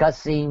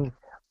discussing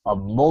a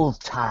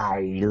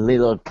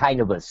little kind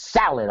of a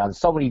salad on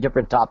so many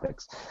different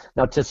topics.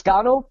 Now,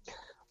 Toscano,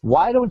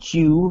 why don't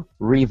you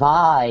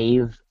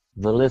revive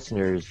the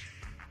listeners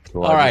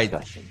to our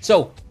discussion?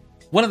 So,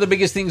 one of the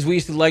biggest things we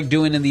used to like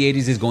doing in the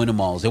 80s is going to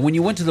malls. And when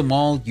you went to the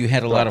mall, you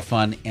had a lot of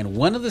fun. And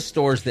one of the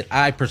stores that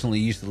I personally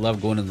used to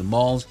love going to the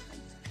malls,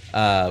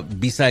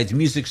 besides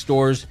music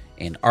stores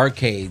and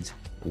arcades,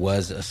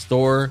 was a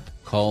store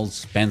called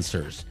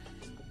Spencer's.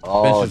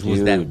 Spencer's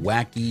was that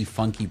wacky,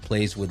 funky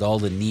place with all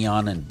the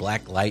neon and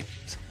black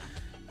lights,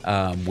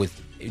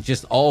 with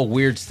just all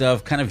weird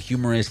stuff, kind of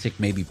humoristic,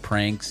 maybe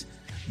pranks.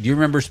 Do you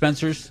remember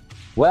Spencer's?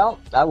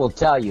 Well, I will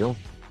tell you.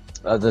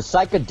 The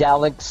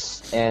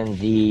psychedelics and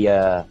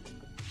the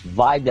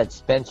vibe that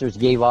Spencer's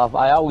gave off,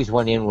 I always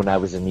went in when I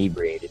was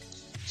inebriated.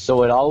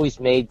 So it always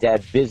made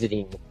that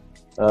visiting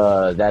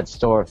that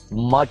store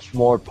much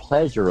more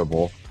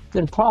pleasurable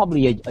than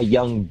probably a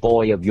young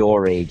boy of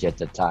your age at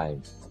the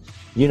time.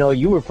 You know,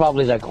 you were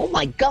probably like, oh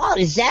my God,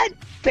 is that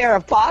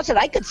Farrah Fawcett?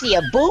 I could see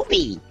a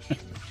boobie.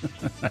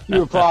 You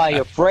were probably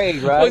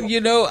afraid, right? Well,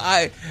 you know,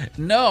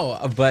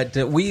 but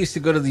we used to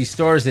go to these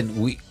stores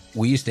and we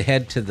used to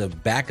head to the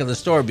back of the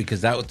store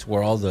because that's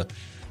where all the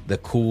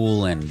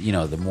cool and, you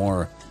know, the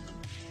more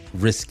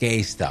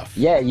risque stuff.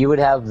 Yeah, you would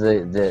have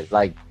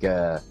I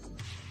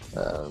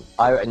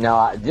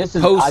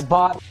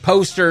bought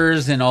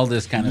posters and all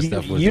this kind of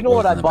stuff. You know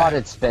what I bought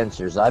at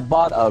Spencer's? I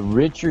bought a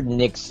Richard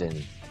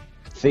Nixon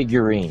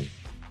figurine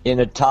in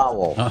a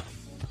towel. Huh.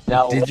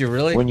 Now, did you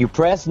really? When you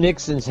press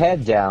Nixon's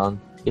head down,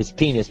 his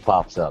penis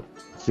pops up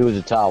through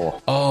the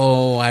towel.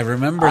 Oh, I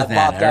remember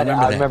that.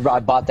 I remember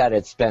I bought that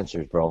at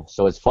Spencer's, bro.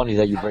 So it's funny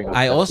that you bring up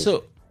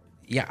Spencer's.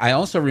 I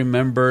also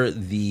remember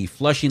the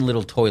flushing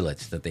little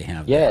toilets that they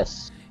have.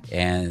 Yes.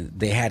 There. And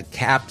they had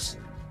caps,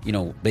 you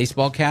know,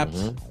 baseball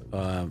caps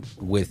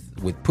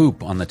with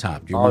poop on the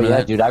top. Do you Oh remember yeah,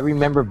 that? dude. I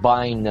remember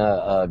buying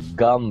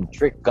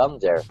trick gum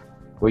there,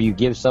 where you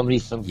give somebody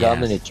some gum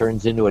Yes. and it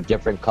turns into a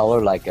different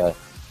color, like a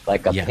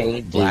Yeah,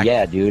 paint. black.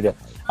 Yeah, dude.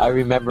 I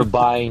remember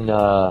buying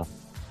that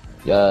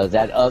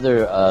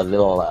other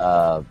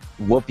little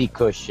whoopee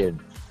cushion.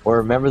 Or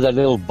remember that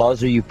little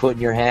buzzer you put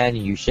in your hand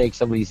and you shake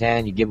somebody's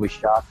hand, you give them a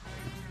shock.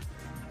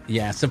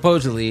 Yeah,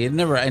 supposedly it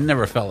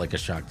never felt like a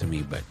shock to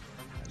me, but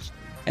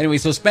anyway,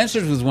 so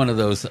Spencer's was one of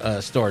those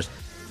stores.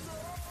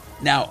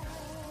 Now,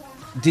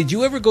 did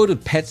you ever go to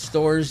pet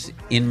stores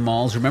in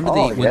malls? Remember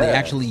when they yeah.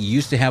 actually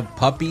used to have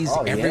puppies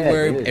Oh, yeah,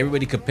 everywhere? dude.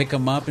 Everybody could pick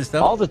them up and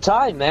stuff. All the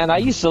time, man. I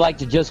used to like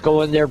to just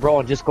go in there, bro,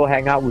 and just go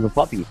hang out with a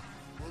puppy.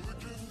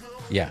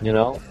 Yeah, You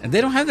know? and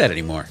they don't have that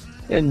anymore.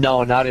 And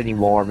no, not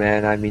anymore,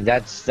 man. I mean,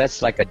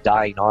 that's like a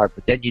dying art.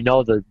 But then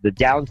the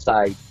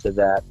downside to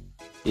that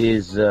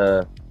is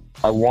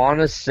I want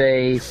to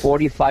say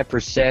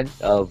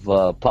 45%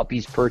 of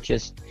puppies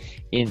purchased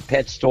in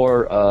pet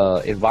store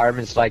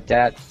environments like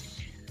that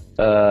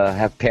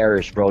have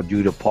perished, bro,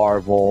 due to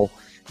parvo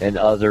and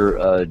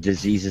other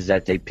diseases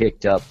that they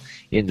picked up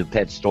in the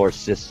pet store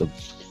system.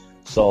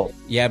 So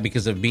Yeah,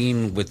 because of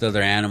being with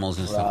other animals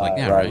and stuff like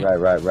that,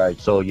 right? right.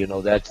 So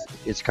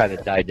it's kind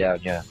of died down,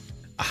 yeah.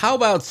 How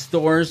about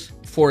stores,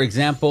 for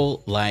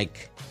example,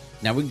 like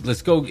now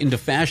let's go into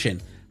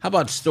fashion. How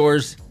about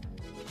stores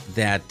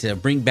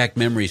that bring back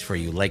memories for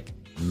you, like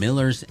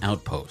Miller's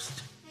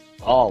Outpost?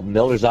 Oh,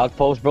 Miller's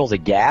Outpost, bro, the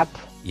Gap.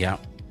 Yeah.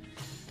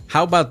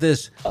 How about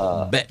this?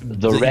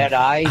 The Red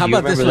Eye. How Do you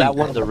about this remember that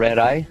one? The Red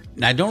Eye.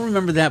 I don't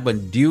remember that,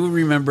 but do you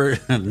remember?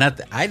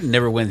 I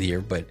never went here,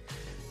 but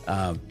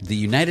the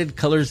United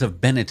Colors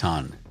of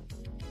Benetton.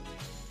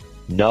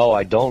 No,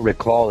 I don't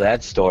recall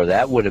that store.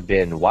 That would have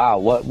been wow.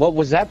 What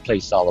was that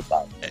place all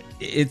about?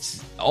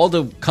 It's all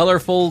the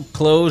colorful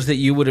clothes that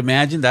you would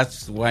imagine.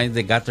 That's why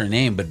they got their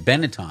name. But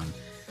Benetton.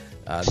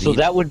 So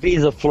that would be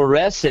the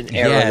fluorescent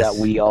era Yes.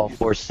 that we all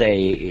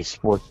foresay is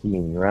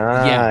 14,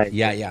 right?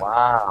 Yeah.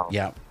 Wow.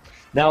 Yeah.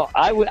 Now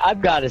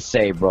I've got to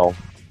say, bro,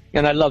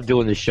 and I love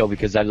doing this show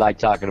because I like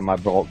talking to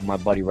my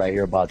buddy right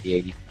here about the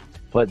 80s.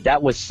 But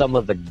that was some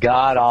of the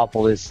god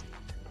awfulest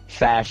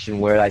fashion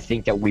where I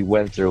think that we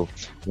went through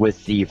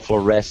with the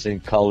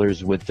fluorescent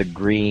colors, with the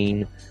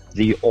green,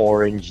 the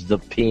orange, the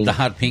pink, The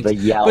hot pinks. the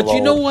yellow. But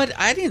you know what?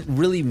 I didn't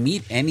really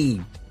meet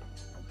any.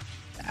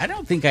 I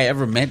don't think I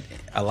ever met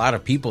a lot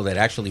of people that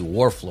actually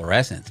wore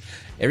fluorescents.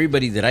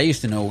 Everybody that I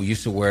used to know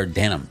used to wear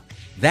denim.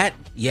 That,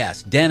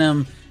 yes,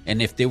 denim.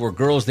 And if they were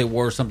girls, they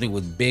wore something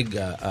with big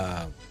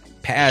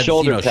pads,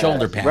 Shoulder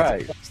shoulder pads,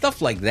 pads, right.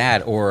 stuff like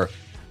that, or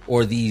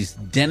these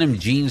denim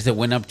jeans that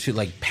went up to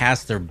like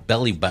past their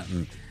belly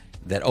button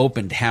that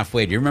opened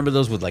halfway. Do you remember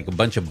those with like a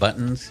bunch of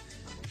buttons?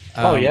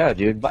 Oh yeah,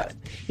 dude. But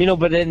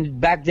then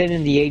back then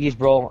in the 80s,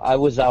 bro, I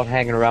was out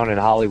hanging around in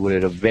Hollywood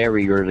at a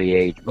very early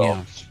age, bro.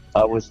 Yeah.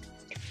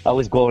 I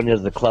was going to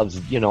the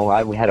clubs.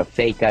 I had a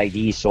fake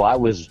ID, so I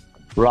was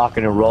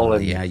rocking and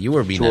rolling. Yeah, you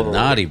were being to a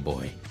naughty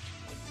boy.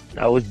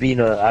 I was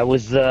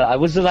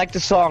like the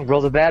song, bro,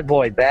 the bad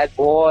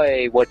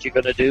boy, what you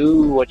gonna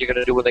do? What you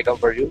gonna do when they come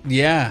for you?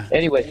 Yeah.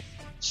 Anyway,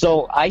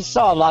 so I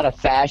saw a lot of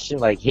fashion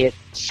like hit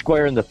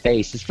square in the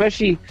face,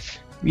 especially,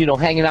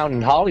 hanging out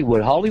in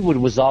Hollywood. Hollywood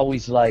was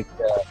always like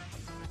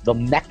the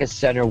mecca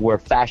center where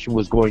fashion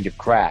was going to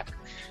crack.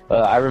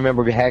 I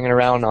remember hanging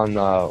around on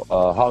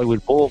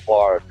Hollywood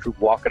Boulevard,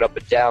 walking up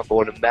and down,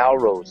 going to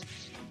Melrose.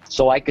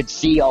 So I could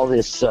see all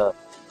this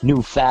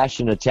new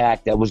fashion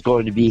attack that was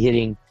going to be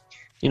hitting,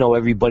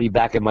 everybody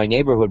back in my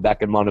neighborhood,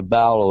 back in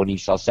Montebello and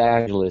East Los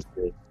Angeles,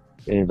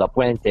 in La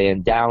Puente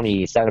and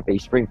Downey, Santa Fe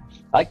Springs.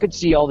 I could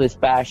see all this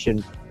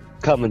fashion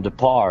coming to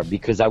par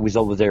because I was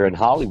over there in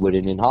Hollywood.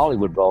 And in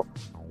Hollywood, bro,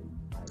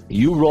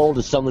 you roll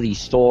to some of these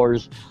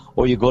stores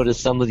or you go to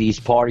some of these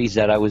parties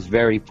that I was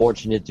very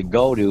fortunate to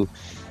go to.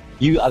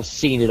 I've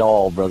seen it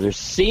all, brother.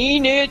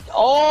 Seen it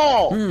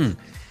all.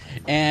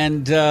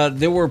 And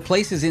there were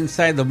places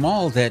inside the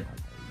mall that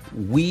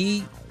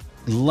we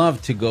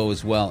loved to go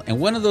as well. And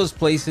one of those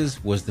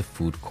places was the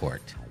food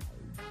court.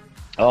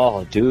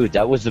 Oh, dude,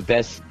 that was the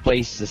best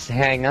place to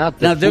hang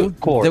out. Now, Food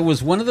court. there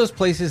was one of those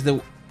places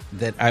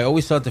that I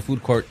always thought the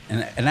food court,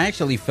 and I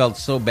actually felt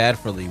so bad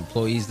for the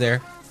employees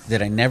there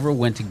that I never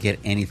went to get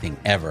anything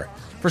ever.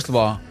 First of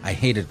all, I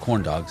hated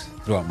corn dogs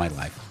throughout my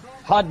life.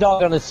 Hot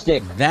dog on a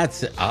stick.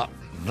 That's it.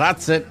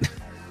 That's it.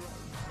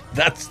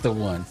 That's the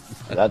one.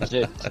 That's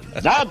it.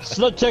 That's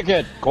the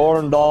ticket.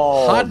 Corn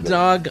dog. Hot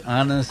dog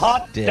on a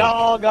Hot stick.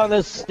 dog on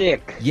a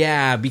stick.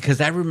 Yeah,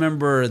 because I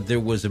remember there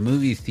was a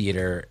movie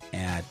theater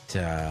at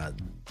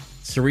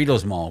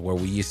Cerritos Mall where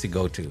we used to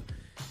go to.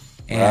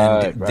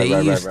 And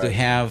they used to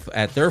have,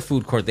 at their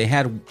food court, they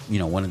had,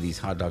 one of these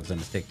hot dogs on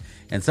a stick.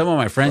 And some of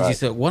my friends used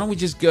to say, why don't we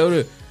just go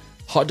to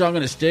hot dog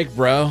on a stick,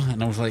 bro?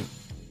 And I was like,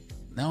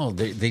 no,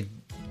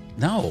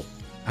 no.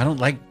 I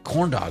don't like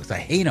corn dogs. I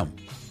hate them.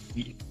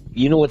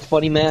 You know what's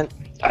funny, man?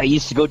 I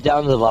used to go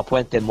down to the La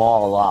Puente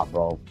Mall a lot,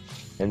 bro.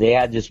 And they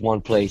had this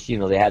one place,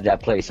 they had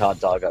that place, hot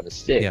dog on a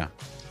stick. Yeah.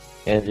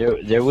 And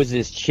there was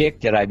this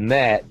chick that I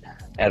met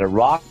at a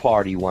rock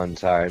party one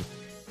time,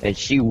 and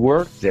she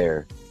worked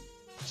there.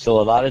 So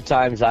a lot of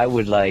times I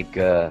would like,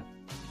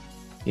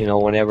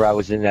 whenever I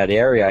was in that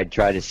area, I'd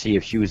try to see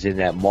if she was in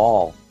that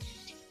mall.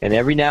 And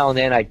every now and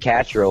then I'd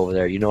catch her over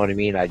there, you know what I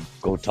mean? I'd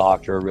go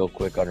talk to her real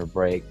quick on her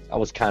break. I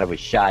was kind of a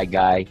shy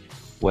guy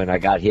when I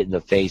got hit in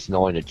the face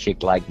knowing a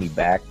chick liked me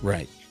back.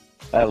 Right.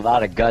 I had a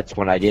lot of guts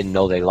when I didn't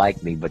know they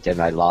liked me, but then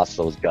I lost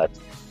those guts.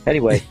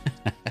 Anyway,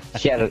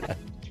 she had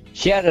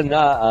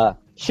a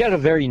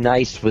very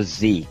nice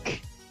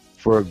physique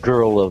for a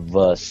girl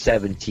of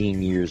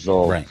 17 years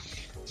old. Right.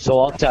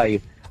 So I'll tell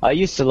you, I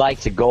used to like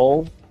to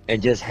go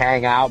and just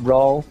hang out,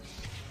 bro,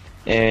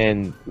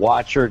 and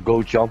watch her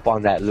go jump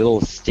on that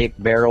little stick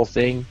barrel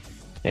thing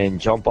and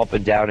jump up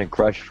and down and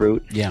crush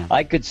fruit. Yeah.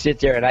 I could sit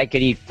there and I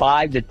could eat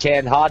 5 to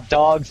 10 hot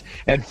dogs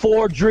and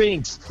 4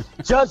 drinks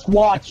just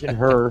watching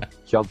her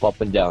jump up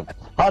and down.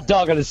 Hot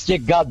dog on a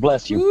stick, God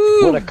bless you.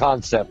 Ooh. What a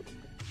concept.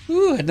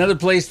 Ooh, another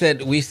place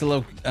that we used to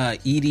love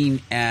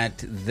eating at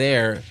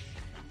there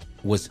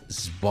was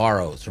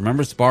Sbarro's.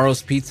 Remember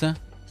Sbarro's Pizza?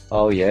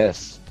 Oh,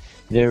 yes.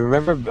 Now,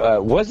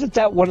 remember, wasn't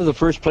that one of the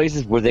first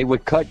places where they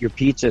would cut your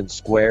pizza in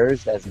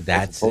squares as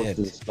That's opposed it.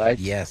 to the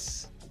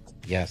slices?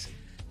 Yes.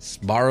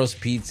 Sbarro's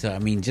Pizza. I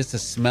mean, just the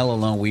smell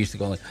alone, we used to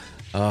go like,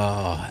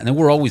 oh, and then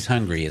we're always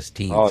hungry as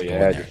teens. Oh, going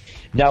yeah. there.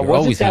 Now, You're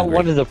wasn't always that hungry.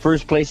 one of the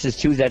first places,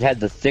 too, that had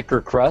the thicker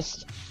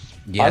crust?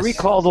 Yes. I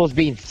recall those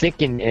being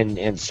thick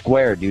and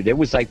square, dude. It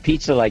was like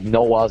pizza like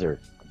no other.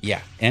 Yeah,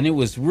 and it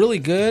was really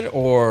good,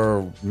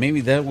 or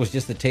maybe that was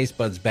just the taste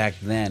buds back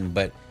then,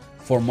 but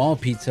for mall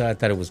pizza, I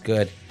thought it was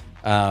good.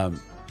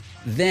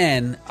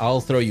 Then,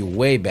 I'll throw you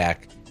way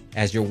back.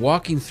 As you're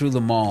walking through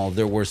the mall,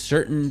 there were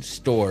certain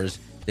stores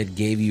that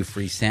gave you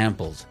free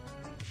samples.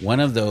 One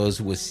of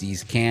those was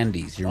See's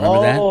Candies. You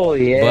remember that? Oh,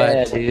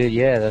 yeah, dude.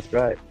 Yeah, that's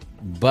right.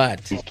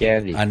 But See's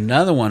Candy.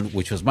 another one,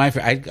 which was my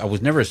favorite, I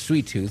was never a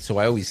sweet tooth, so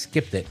I always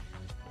skipped it.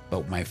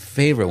 But my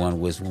favorite one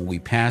was when we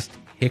passed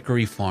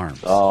Hickory Farms.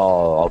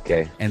 Oh,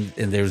 okay. And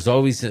there's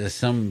always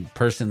some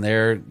person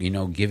there,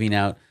 giving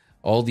out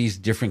all these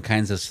different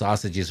kinds of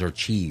sausages or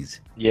cheese.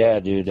 Yeah,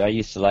 dude. I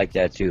used to like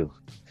that, too.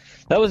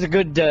 That was a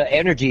good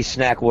energy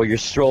snack while you're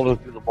strolling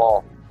through the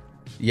mall.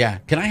 Yeah.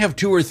 Can I have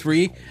 2 or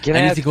 3? Can I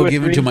I need have to 2 go or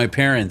give them 3? to my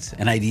parents,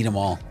 and I'd eat them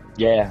all.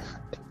 Yeah.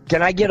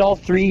 Can I get all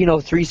 3,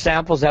 3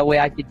 samples? That way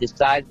I can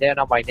decide then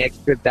on my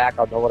next trip back,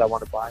 I'll know what I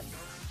want to buy.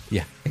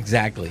 Yeah,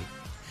 exactly.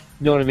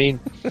 You know what I mean?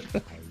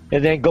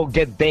 And then go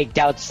get baked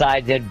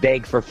outside, then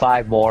beg for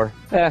 5 more.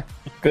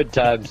 Good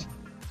times.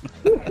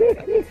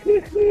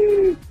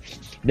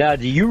 Now,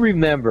 do you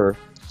remember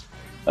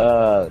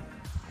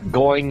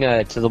going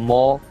to the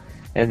mall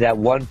and that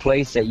one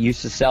place that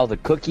used to sell the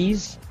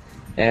cookies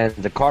and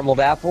the caramel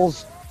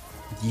apples?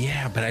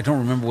 Yeah, but I don't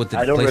remember what the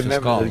I don't place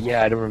remember. was called.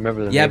 I don't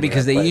remember the Yeah, name of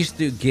because that they place. used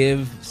to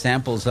give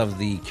samples of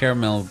the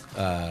caramel,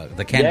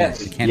 the candy, Yes,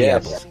 the candy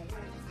yes. apples.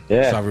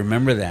 Yeah. So I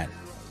remember that.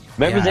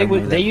 Remember Yeah, I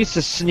remember they that. used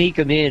to sneak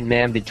them in,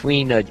 man,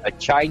 between a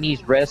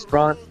Chinese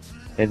restaurant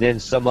and then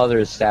some other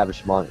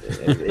establishment.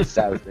 They,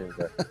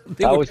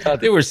 I were, always thought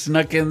they were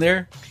snuck in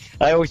there.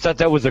 I always thought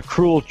that was a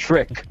cruel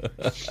trick.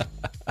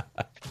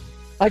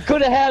 I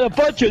could have had a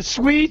bunch of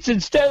sweets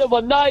instead of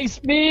a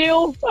nice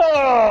meal.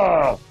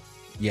 Ah!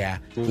 Yeah.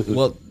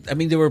 Well, I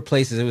mean, there were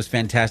places. It was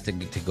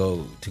fantastic to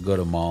go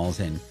to malls,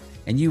 and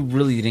you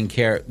really didn't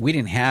care. We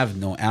didn't have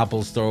no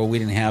Apple store. We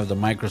didn't have the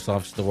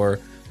Microsoft store.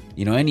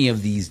 Any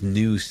of these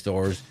new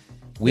stores.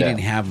 We Yeah.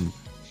 didn't have them.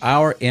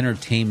 Our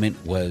entertainment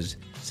was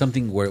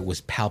something where it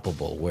was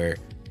palpable, where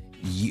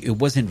it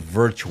wasn't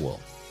virtual.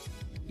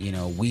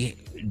 We.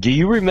 Do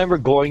you remember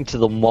going to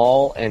the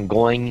mall and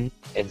going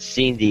and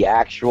seeing the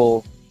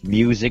actual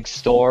music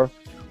store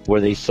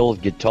where they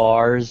sold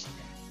guitars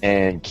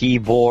and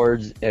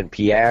keyboards and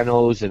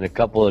pianos and a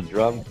couple of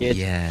drum kits?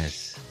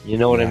 Yes. You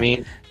know what I Yeah.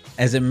 mean?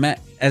 As a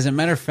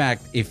matter of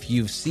fact, if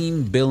you've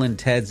seen Bill and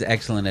Ted's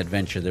Excellent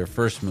Adventure, their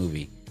first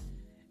movie,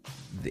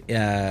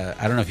 I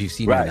don't know if you've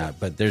seen it Right. or not,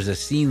 but there's a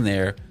scene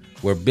there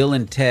where Bill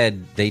and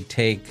Ted, they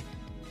take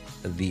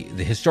the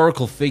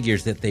historical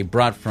figures that they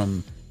brought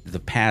from the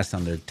past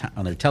on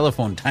their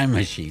telephone time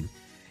machine,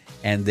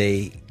 and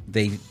they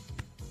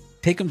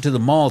take them to the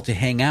mall to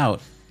hang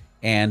out.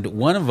 And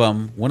one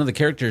of the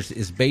characters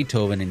is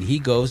Beethoven, and he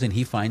goes and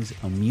he finds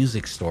a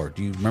music store.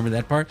 Do you remember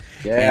that part?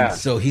 Yeah. And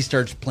so he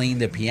starts playing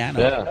the piano.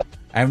 Yeah.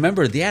 I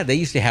remember, they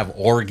used to have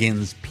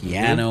organs,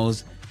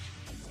 pianos,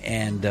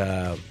 and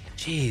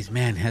geez,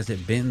 man, has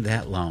it been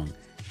that long?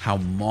 How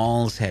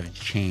malls have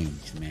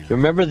changed, man.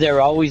 Remember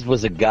there always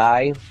was a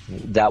guy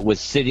that was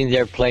sitting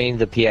there playing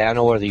the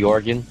piano or the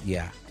organ?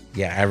 Yeah,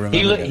 I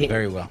remember that he-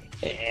 very well.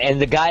 And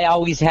the guy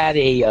always had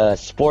a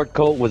sport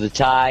coat with a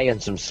tie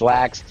and some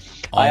slacks.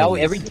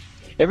 Always.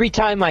 Every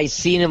time I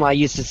seen him, I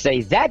used to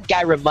say, that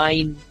guy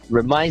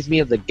reminds me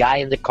of the guy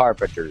in the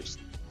Carpenters.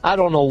 I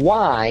don't know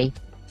why,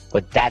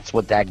 but that's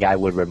what that guy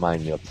would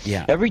remind me of.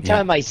 Yeah, Every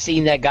time I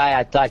seen that guy,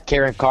 I thought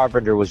Karen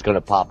Carpenter was going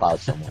to pop out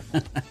somewhere.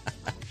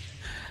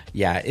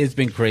 Yeah, it's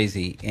been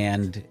crazy.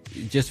 And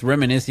just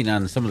reminiscing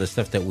on some of the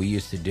stuff that we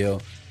used to do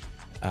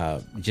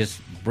just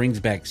brings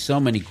back so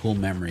many cool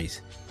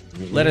memories.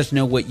 Let us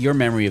know what your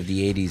memory of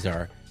the 80s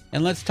are.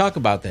 And let's talk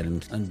about that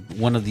in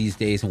one of these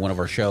days in one of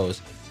our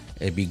shows.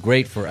 It'd be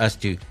great for us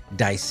to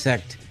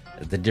dissect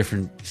the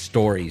different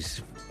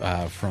stories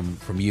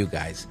from you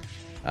guys.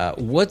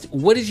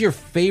 What is your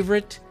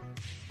favorite?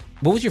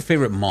 What was your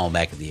favorite mall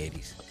back in the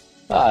 80s?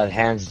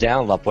 Hands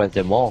down, La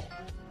Puente Mall.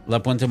 La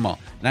Puente Mall.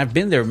 And I've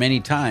been there many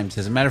times.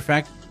 As a matter of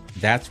fact,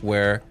 that's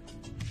where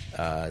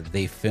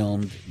they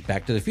filmed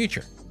Back to the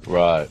Future.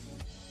 Right.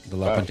 The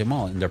La Puente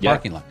Mall in their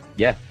parking lot.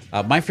 Yeah.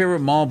 My favorite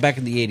mall back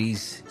in the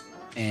 80s,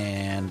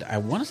 and I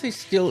want to say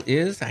still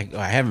is, I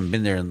haven't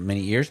been there in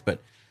many years,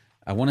 but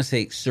I want to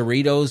say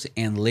Cerritos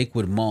and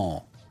Lakewood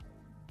Mall.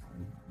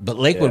 But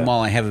Lakewood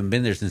Mall, I haven't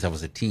been there since I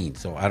was a teen,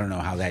 so I don't know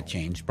how that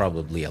changed.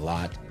 Probably a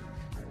lot.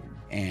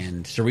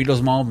 And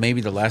Cerritos Mall,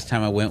 maybe the last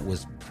time I went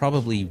was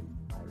probably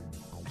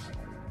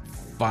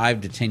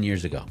 5 to 10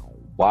 years ago.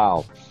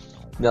 Wow.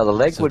 No, the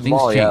Lakewood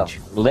Mall, change.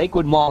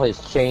 Lakewood Mall has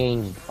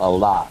changed a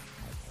lot.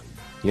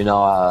 You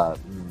know,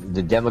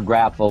 the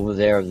demographic over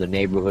there of the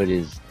neighborhood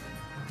is,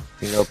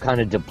 kind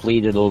of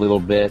depleted a little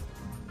bit.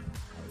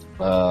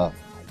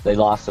 They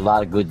lost a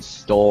lot of good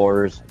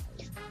stores.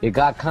 It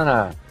got kind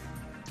of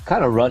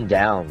run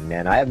down,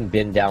 man. I haven't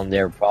been down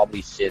there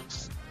probably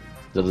since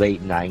the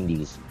late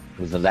 90s.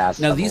 Was the last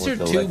now time these are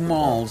two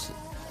malls.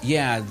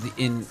 Yeah,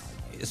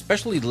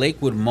 especially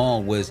Lakewood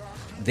Mall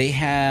they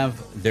had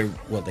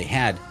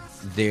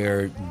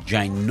their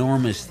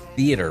ginormous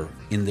theater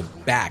in the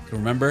back,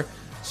 remember?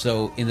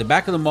 So in the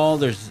back of the mall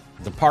there's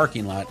the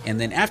parking lot, and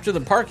then after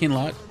the parking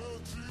lot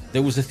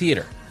there was a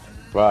theater.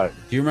 Right.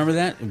 Do you remember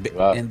that?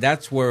 Right. And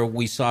that's where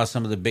we saw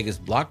some of the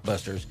biggest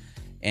blockbusters,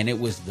 and it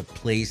was the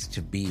place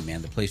to be,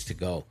 man, the place to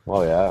go.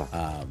 Oh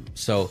yeah.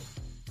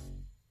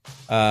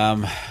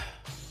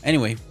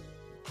 Anyway,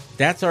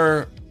 that's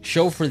our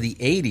show for the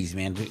 80s,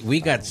 man. We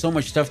got so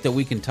much stuff that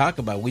we can talk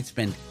about. We'd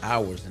spend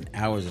hours and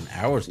hours and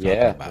hours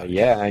talking about it.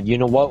 Yeah, and you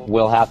know what?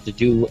 We'll have to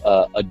do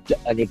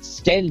an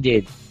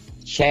extended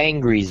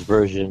Changri's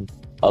version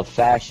of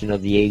fashion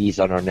of the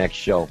 80s on our next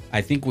show.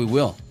 I think we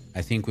will.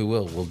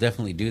 We'll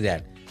definitely do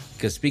that.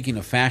 Because speaking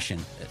of fashion,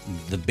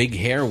 the big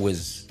hair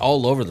was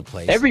all over the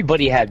place.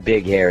 Everybody had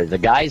big hair. The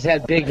guys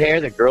had big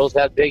hair. The girls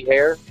had big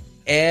hair.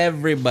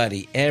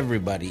 Everybody.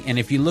 And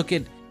if you look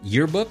at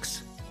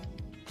yearbooks,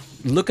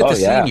 look at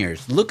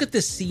seniors. Look at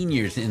the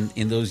seniors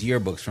in those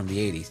yearbooks from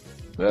the 80s.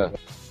 Yeah.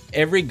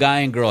 Every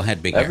guy and girl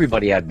had big hair.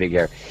 Everybody had big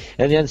hair.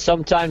 And then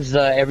sometimes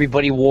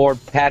everybody wore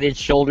padded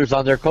shoulders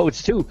on their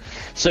coats, too.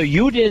 So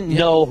you didn't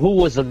know who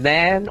was a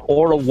man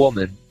or a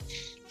woman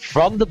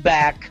from the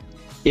back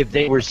if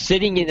they were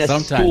sitting in a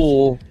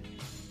stool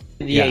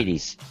in the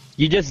 80s.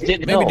 You just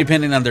didn't know. Maybe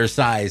depending on their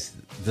size,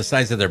 the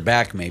size of their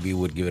back maybe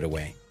would give it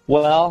away.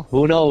 Well,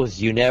 who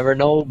knows? You never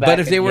know. But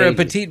if they were a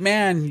petite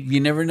man, you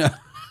never know.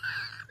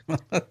 You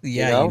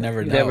never know.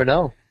 You never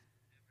know.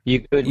 You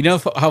could. You know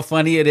how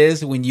funny it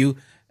is when you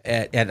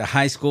at a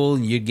high school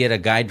and you'd get a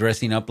guy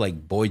dressing up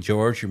like Boy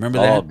George. You remember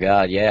that? Oh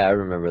God, yeah, I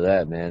remember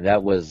that, man.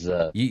 That was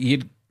that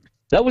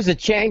was a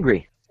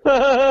Changri.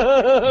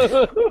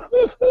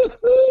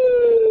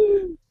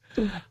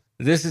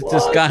 This is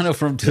Toscano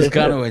from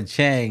Toscano and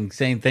Chang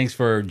saying thanks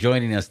for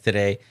joining us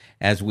today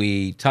as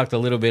we talked a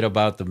little bit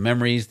about the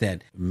memories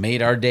that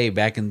made our day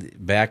back in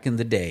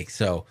the day.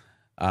 So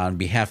on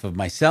behalf of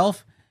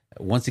myself,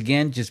 once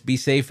again, just be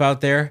safe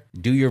out there.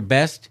 Do your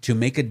best to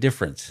make a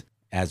difference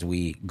as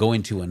we go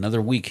into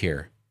another week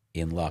here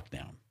in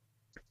lockdown.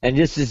 And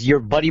this is your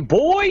buddy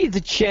boy,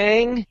 the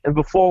Chang. And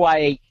before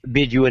I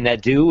bid you an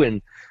adieu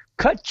and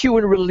cut you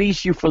and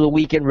release you for the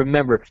weekend,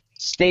 remember,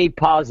 stay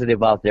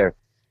positive out there.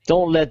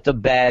 Don't let the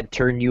bad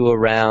turn you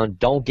around.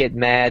 Don't get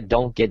mad.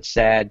 Don't get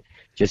sad.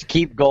 Just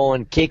keep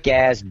going. Kick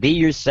ass. Be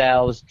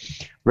yourselves.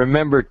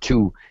 Remember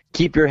to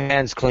keep your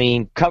hands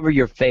clean. Cover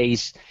your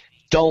face.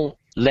 Don't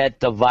let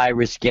the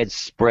virus get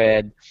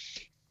spread.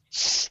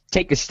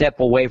 Take a step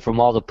away from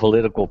all the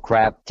political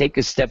crap. Take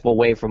a step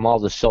away from all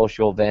the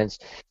social events.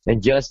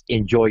 And just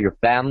enjoy your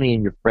family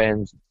and your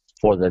friends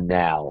for the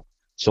now.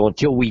 So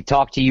until we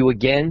talk to you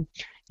again,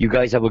 you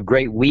guys have a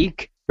great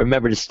week.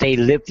 Remember to stay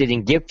lifted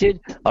and gifted.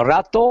 A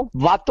rato,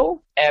 vato,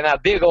 and a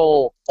big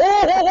ol'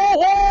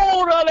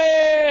 orale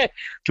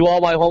to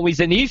all my homies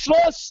in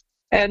Islos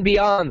and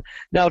beyond.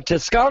 Now,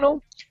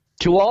 Toscano,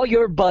 to all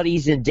your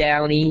buddies in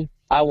Downey,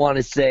 I want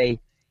to say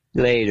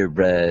later,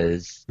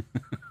 bros.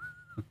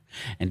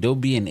 And don't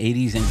be an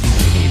 80s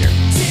MTV hater.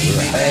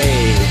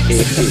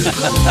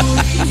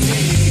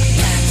 Hey.